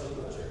I trust the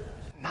Luther.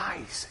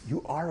 Nice.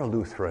 You are a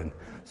Lutheran.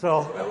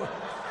 So,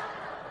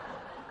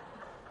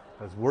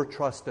 because we're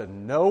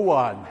trusting no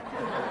one.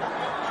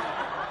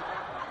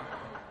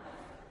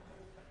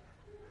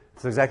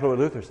 It's exactly what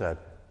Luther said.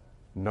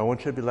 No one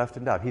should be left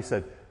in doubt. He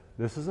said,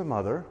 this is a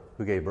mother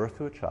who gave birth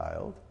to a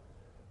child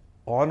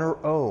on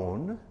her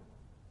own.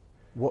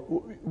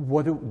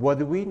 What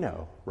do we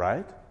know,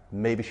 right?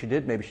 Maybe she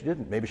did, maybe she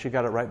didn't. Maybe she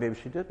got it right, maybe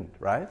she didn't,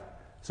 right?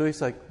 So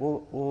he's like,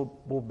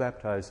 we'll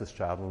baptize this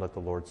child and let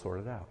the Lord sort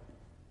it out.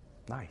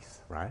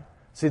 Nice, right?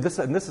 See, this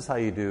is how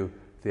you do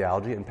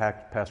theology and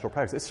pastoral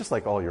practice. It's just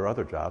like all your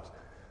other jobs.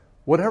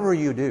 Whatever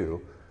you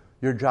do,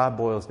 your job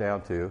boils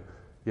down to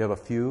you have a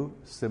few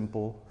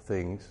simple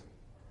things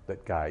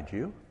that guide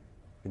you,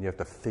 and you have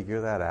to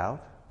figure that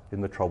out in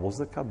the troubles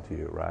that come to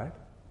you, right?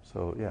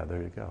 So, yeah,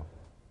 there you go.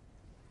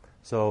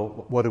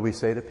 So what do we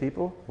say to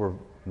people? We're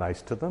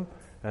nice to them.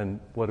 And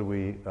what do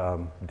we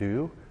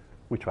do?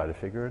 We try to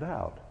figure it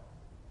out.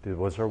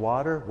 Was there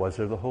water? Was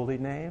there the holy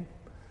name?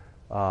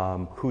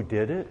 Who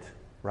did it,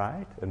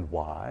 right? And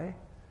why?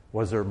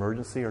 Was there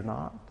emergency or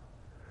not?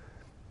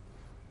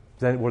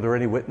 Then, were there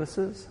any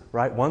witnesses,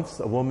 right? Once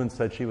a woman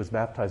said she was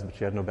baptized, but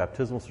she had no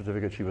baptismal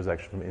certificate. She was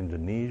actually from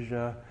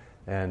Indonesia.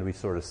 And we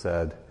sort of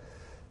said,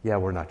 yeah,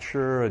 we're not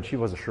sure. And she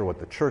wasn't sure what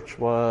the church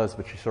was,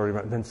 but she sort of...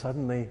 And then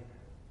suddenly,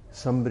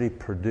 somebody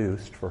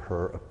produced for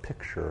her a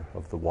picture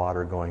of the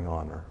water going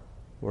on her.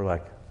 We're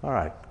like, all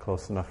right,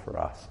 close enough for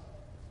us,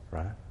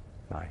 right?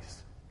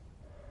 Nice.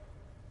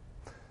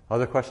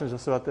 Other questions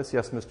just about this?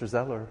 Yes, Mr.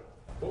 Zeller.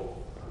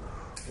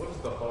 What is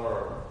the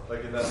harm,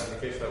 like in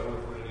case that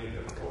woman put it in,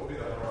 what would be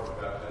the harm of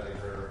baptizing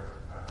her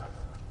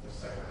the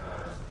second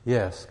time?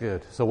 Yes,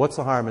 good. So what's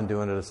the harm in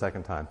doing it a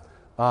second time?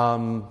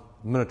 I'm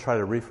going to try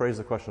to rephrase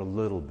the question a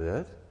little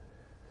bit.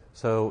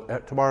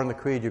 So tomorrow in the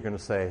Creed, you're going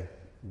to say,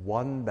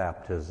 one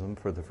baptism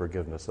for the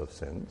forgiveness of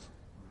sins.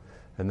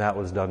 And that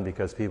was done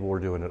because people were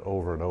doing it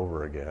over and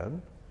over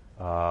again,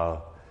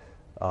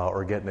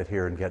 or getting it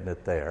here and getting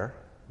it there,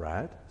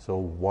 right? So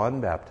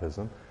one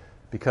baptism.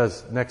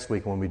 Because next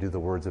week when we do the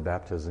words of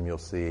baptism, you'll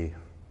see,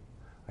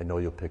 I know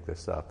you'll pick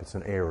this up. It's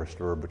an aorist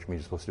verb, which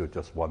means you're supposed to do it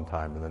just one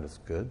time and then it's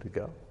good to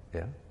go.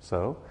 Yeah.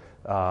 So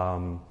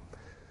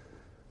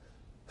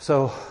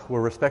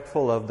we're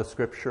respectful of the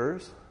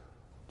scriptures,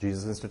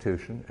 Jesus'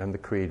 institution, and the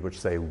creed, which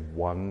say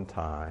one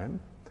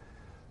time.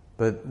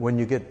 But when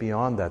you get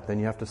beyond that, then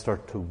you have to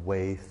start to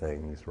weigh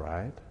things,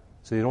 right?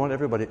 So you don't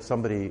want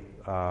somebody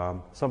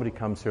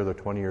comes here, they're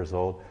 20 years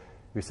old,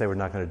 we say we're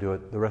not going to do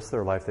it. The rest of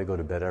their life, they go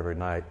to bed every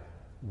night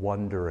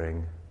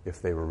wondering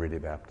if they were really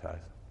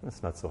baptized.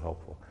 That's not so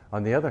helpful.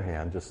 On the other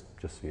hand, just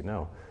so you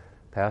know,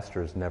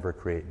 pastors never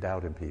create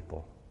doubt in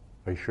people.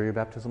 Are you sure your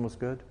baptism was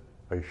good?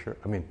 Are you sure?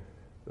 I mean,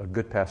 a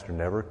good pastor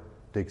never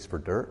digs for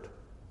dirt,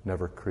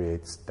 never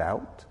creates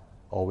doubt,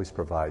 always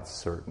provides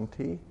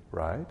certainty,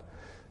 right?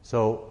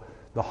 So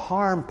the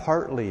harm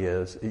partly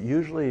is,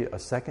 usually a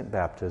second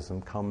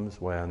baptism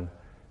comes when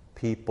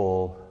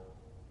people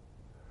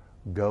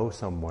go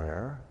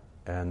somewhere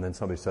and then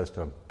somebody says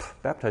to them,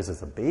 baptized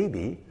as a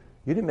baby?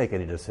 You didn't make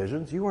any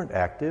decisions. You weren't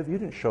active. You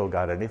didn't show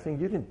God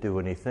anything. You didn't do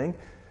anything.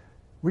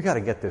 we got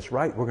to get this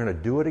right. We're going to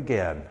do it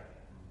again,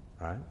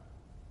 right?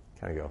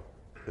 Kind of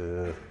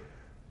go,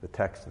 the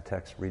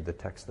text, read the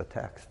text.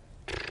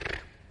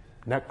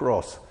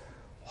 Nekros,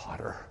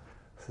 water.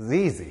 This is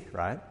easy,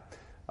 right?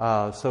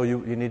 So you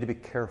need to be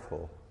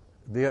careful.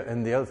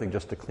 And the other thing,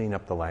 just to clean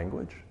up the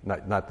language,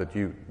 not that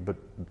you, but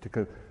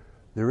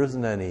there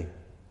isn't any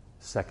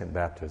second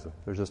baptism.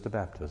 There's just a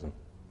baptism.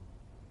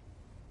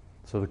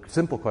 So the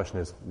simple question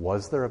is,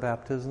 was there a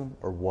baptism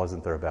or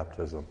wasn't there a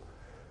baptism?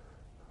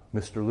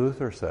 Mr.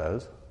 Luther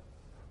says,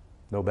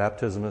 no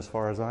baptism as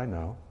far as I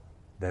know,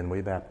 then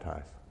we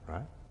baptize,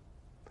 right?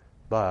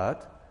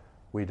 But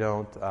we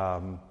don't,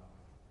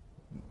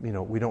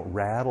 we don't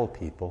rattle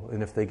people,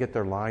 and if they get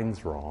their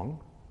lines wrong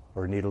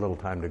or need a little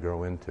time to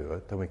grow into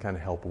it, then we kind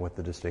of help them with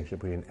the distinction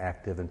between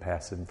active and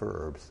passive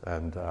verbs.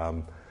 And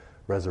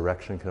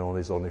resurrection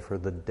is only for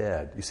the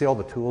dead. You see all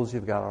the tools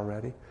you've got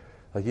already?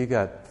 Like you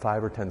got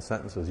 5 or 10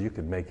 sentences, you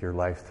could make your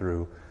life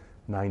through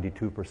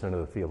 92% of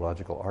the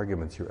theological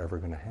arguments you're ever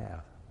going to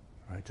have,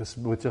 right?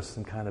 With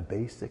some kind of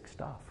basic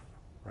stuff,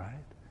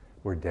 right?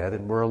 We're dead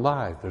and we're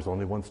alive. There's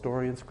only one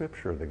story in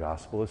Scripture. The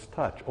gospel is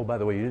touch. Oh, by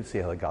the way, you didn't see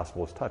how the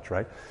gospel is touch,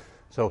 right?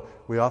 So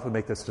we often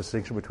make this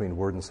distinction between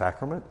word and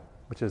sacrament,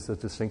 which is a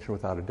distinction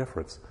without a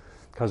difference,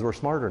 because we're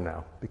smarter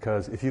now.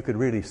 Because if you could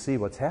really see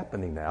what's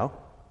happening now,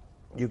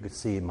 you could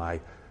see my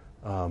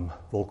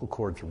vocal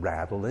cords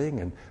rattling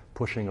and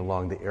pushing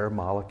along the air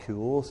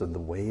molecules and the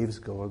waves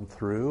going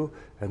through,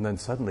 and then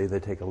suddenly they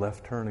take a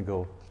left turn and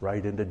go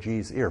right into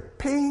G's ear.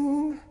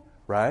 Ping!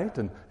 Right?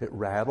 And it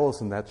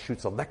rattles, and that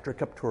shoots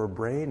electric up to her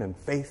brain and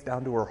faith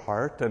down to her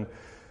heart, and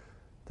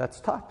that's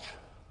touch.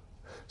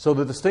 So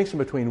the distinction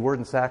between word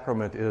and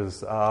sacrament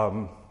is,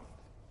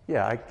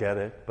 I get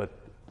it, but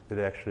it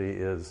actually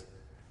is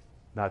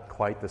not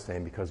quite the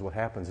same, because what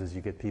happens is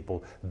you get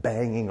people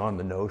banging on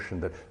the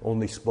notion that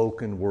only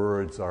spoken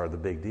words are the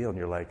big deal, and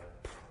you're like,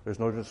 there's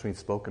no difference between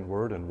spoken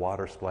word and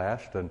water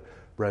splashed and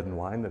bread and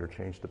wine that are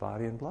changed to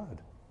body and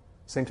blood.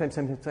 Same.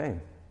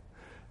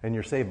 And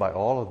you're saved by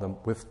all of them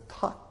with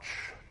touch.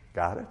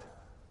 Got it?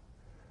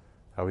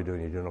 How are we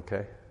doing? You doing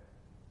okay?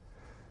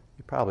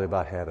 You probably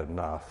about had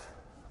enough,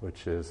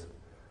 which is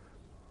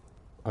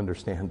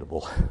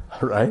understandable,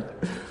 right?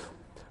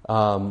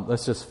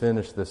 Let's just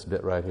finish this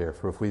bit right here.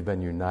 For if we've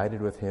been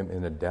united with him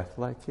in a death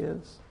like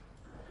his,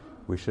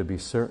 we should be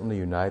certainly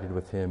united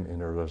with him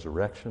in a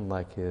resurrection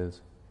like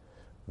his.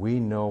 We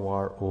know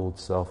our old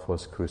self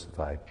was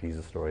crucified.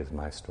 Jesus' story is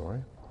my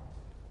story.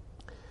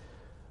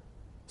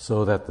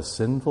 So that the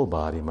sinful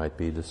body might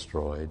be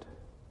destroyed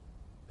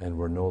and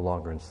we're no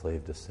longer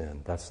enslaved to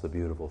sin. That's the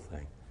beautiful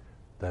thing.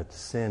 That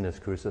sin is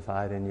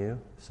crucified in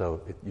you,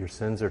 so your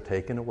sins are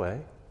taken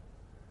away,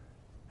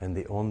 and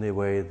the only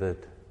way that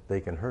they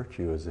can hurt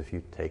you is if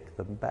you take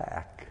them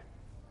back.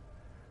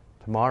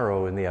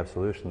 Tomorrow in the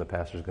absolution, the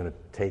pastor's going to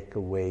take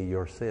away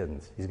your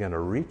sins. He's going to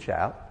reach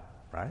out,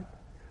 right?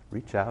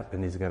 Reach out,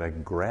 and he's going to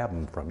grab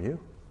them from you.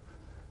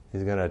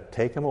 He's going to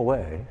take them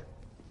away.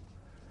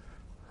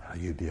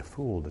 You'd be a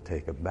fool to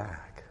take them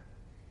back.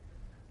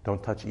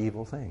 Don't touch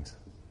evil things,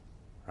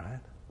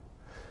 right?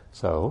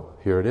 So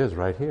here it is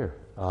right here.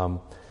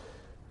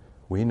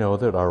 We know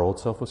that our old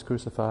self was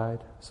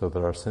crucified so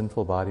that our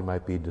sinful body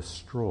might be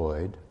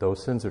destroyed.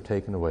 Those sins are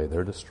taken away,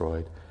 they're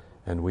destroyed,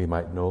 and we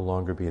might no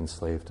longer be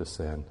enslaved to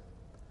sin.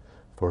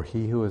 For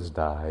he who has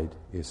died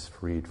is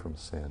freed from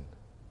sin.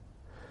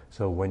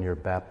 So when you're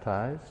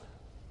baptized,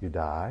 you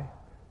die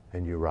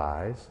and you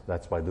rise.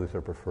 That's why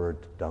Luther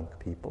preferred to dunk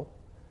people.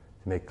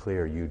 To make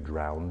clear, you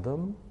drown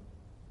them,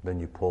 then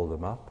you pull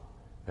them up,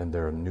 and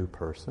they're a new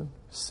person.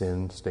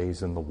 Sin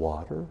stays in the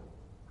water,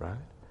 right?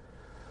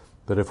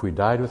 But if we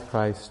died with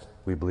Christ,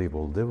 we believe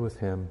we'll live with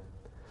him,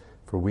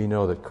 for we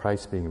know that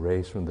Christ, being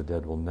raised from the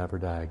dead, will never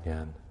die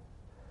again.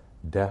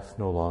 Death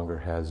no longer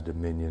has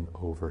dominion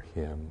over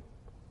him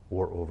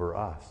or over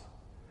us.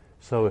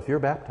 So if you're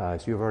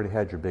baptized, you've already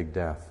had your big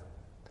death.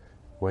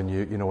 When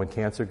when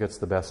cancer gets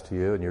the best of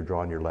you and you're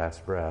drawing your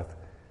last breath,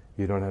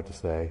 you don't have to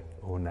say,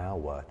 oh, now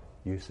what?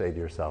 You say to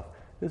yourself,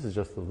 this is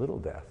just a little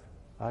death.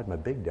 I had my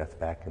big death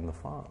back in the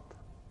font.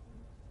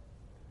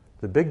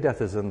 The big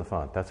death is in the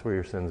font. That's where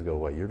your sins go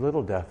away. Your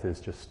little death is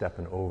just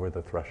stepping over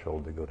the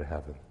threshold to go to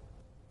heaven.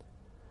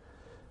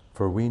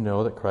 For we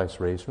know that Christ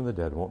raised from the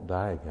dead won't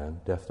die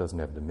again. Death doesn't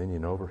have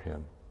dominion over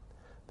him.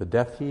 The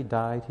death he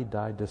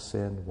died to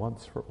sin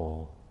once for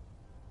all.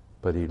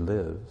 But he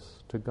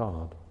lives to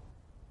God.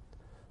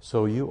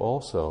 So you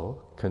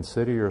also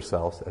consider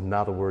yourselves, and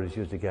now the word is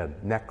used again,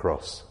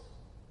 nekros.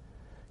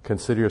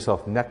 Consider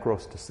yourself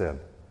nekros to sin.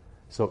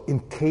 So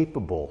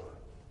incapable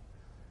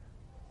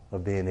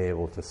of being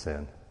able to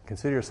sin.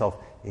 Consider yourself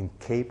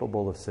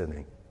incapable of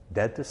sinning,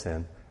 dead to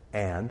sin,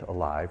 and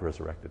alive,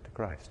 resurrected to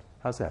Christ.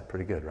 How's that?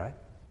 Pretty good, right?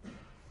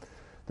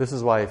 This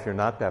is why if you're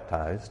not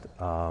baptized,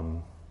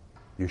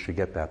 you should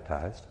get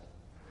baptized.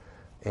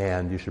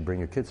 And you should bring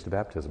your kids to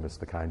baptism. It's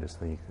the kindest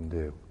thing you can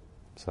do.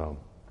 So,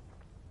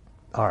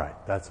 all right,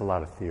 that's a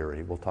lot of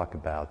theory. We'll talk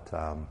about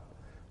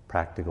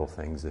practical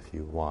things if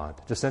you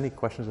want. Just any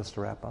questions just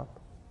to wrap up?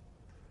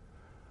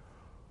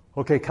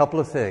 Okay, a couple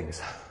of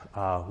things.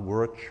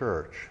 We're a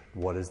church.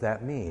 What does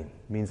that mean?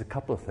 It means a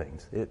couple of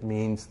things. It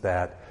means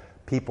that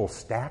people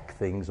stack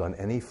things on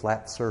any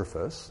flat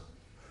surface.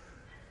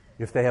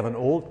 If they have an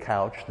old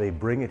couch, they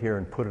bring it here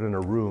and put it in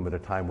a room at a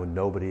time when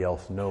nobody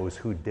else knows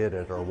who did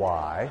it or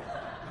why.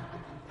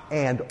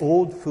 And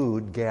old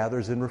food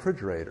gathers in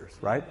refrigerators,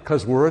 right?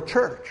 Because we're a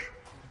church.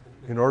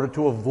 In order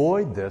to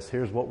avoid this,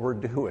 here's what we're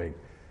doing.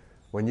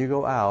 When you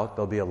go out,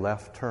 there'll be a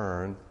left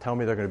turn. Tell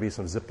me there are going to be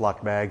some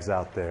Ziploc bags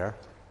out there.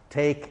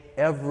 Take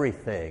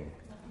everything.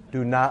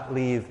 Do not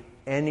leave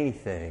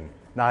anything,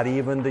 not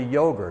even the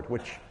yogurt,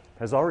 which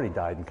has already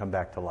died and come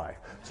back to life.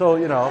 So,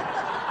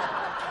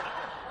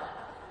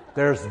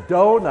 there's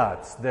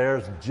donuts,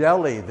 there's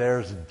jelly,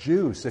 there's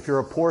juice. If you're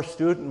a poor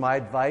student, my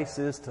advice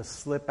is to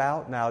slip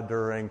out now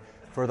during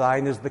 "For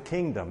Thine is the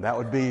Kingdom." That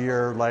would be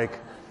your,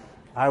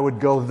 I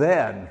would go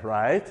then,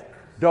 right?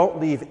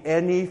 Don't leave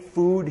any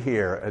food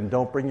here, and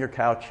don't bring your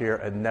couch here,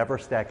 and never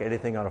stack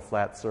anything on a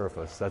flat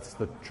surface. That's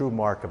the true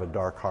mark of a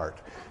dark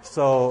heart.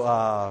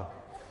 So,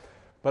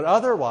 but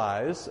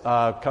otherwise,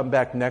 come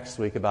back next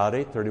week about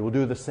 8:30. We'll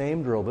do the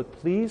same drill, but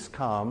please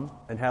come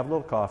and have a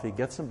little coffee,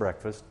 get some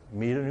breakfast,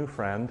 meet a new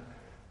friend.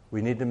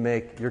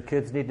 Your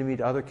kids need to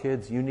meet other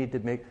kids.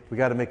 We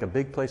got to make a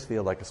big place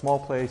feel like a small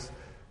place.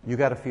 You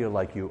got to feel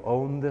like you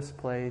own this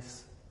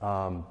place.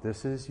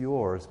 This is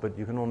yours, but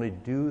you can only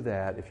do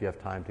that if you have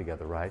time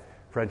together, right?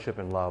 Friendship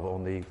and love,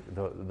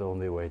 the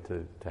only way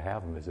to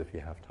have them is if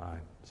you have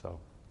time. So,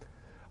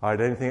 all right,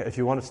 if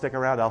you want to stick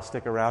around, I'll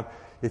stick around.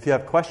 If you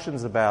have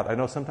questions I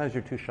know sometimes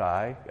you're too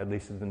shy, at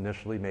least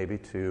initially maybe,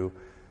 to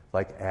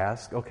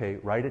ask, okay,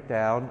 write it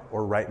down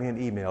or write me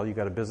an email. You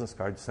got a business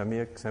card, send me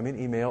an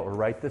email or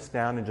write this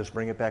down and just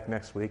bring it back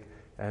next week.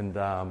 And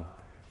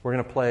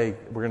we're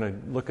going to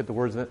look at the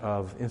words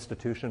of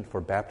institution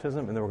for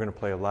baptism, and then we're going to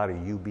play a lot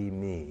of You Be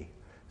Me,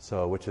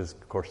 which is,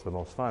 of course, the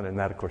most fun. And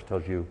that, of course,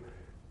 tells you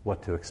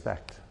what to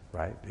expect,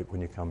 right,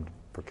 when you come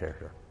for care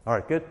here. All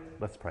right, good.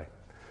 Let's pray.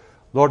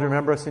 Lord,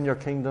 remember us in your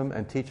kingdom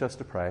and teach us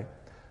to pray.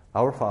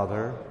 Our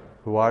Father,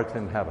 who art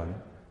in heaven,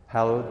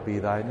 hallowed be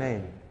thy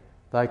name.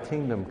 Thy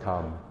kingdom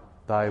come,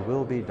 thy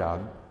will be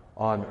done,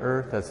 on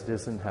earth as it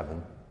is in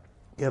heaven.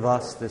 Give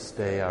us this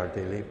day our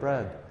daily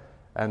bread,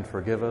 and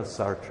forgive us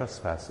our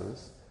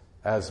trespasses,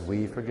 as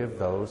we forgive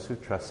those who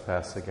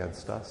trespass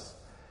against us.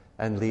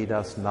 And lead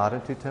us not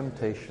into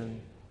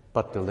temptation,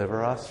 but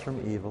deliver us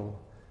from evil.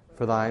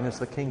 For thine is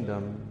the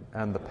kingdom,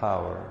 and the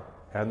power,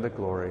 and the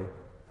glory,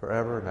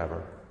 forever and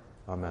ever.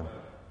 Amen.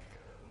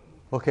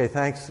 Okay,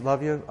 thanks.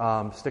 Love you.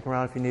 Stick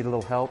around if you need a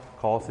little help.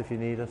 Call us if you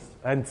need us.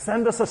 And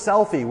send us a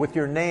selfie with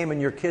your name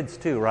and your kids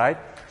too, right?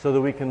 So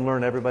that we can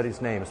learn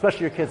everybody's name,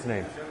 especially your kids'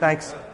 names. Thanks.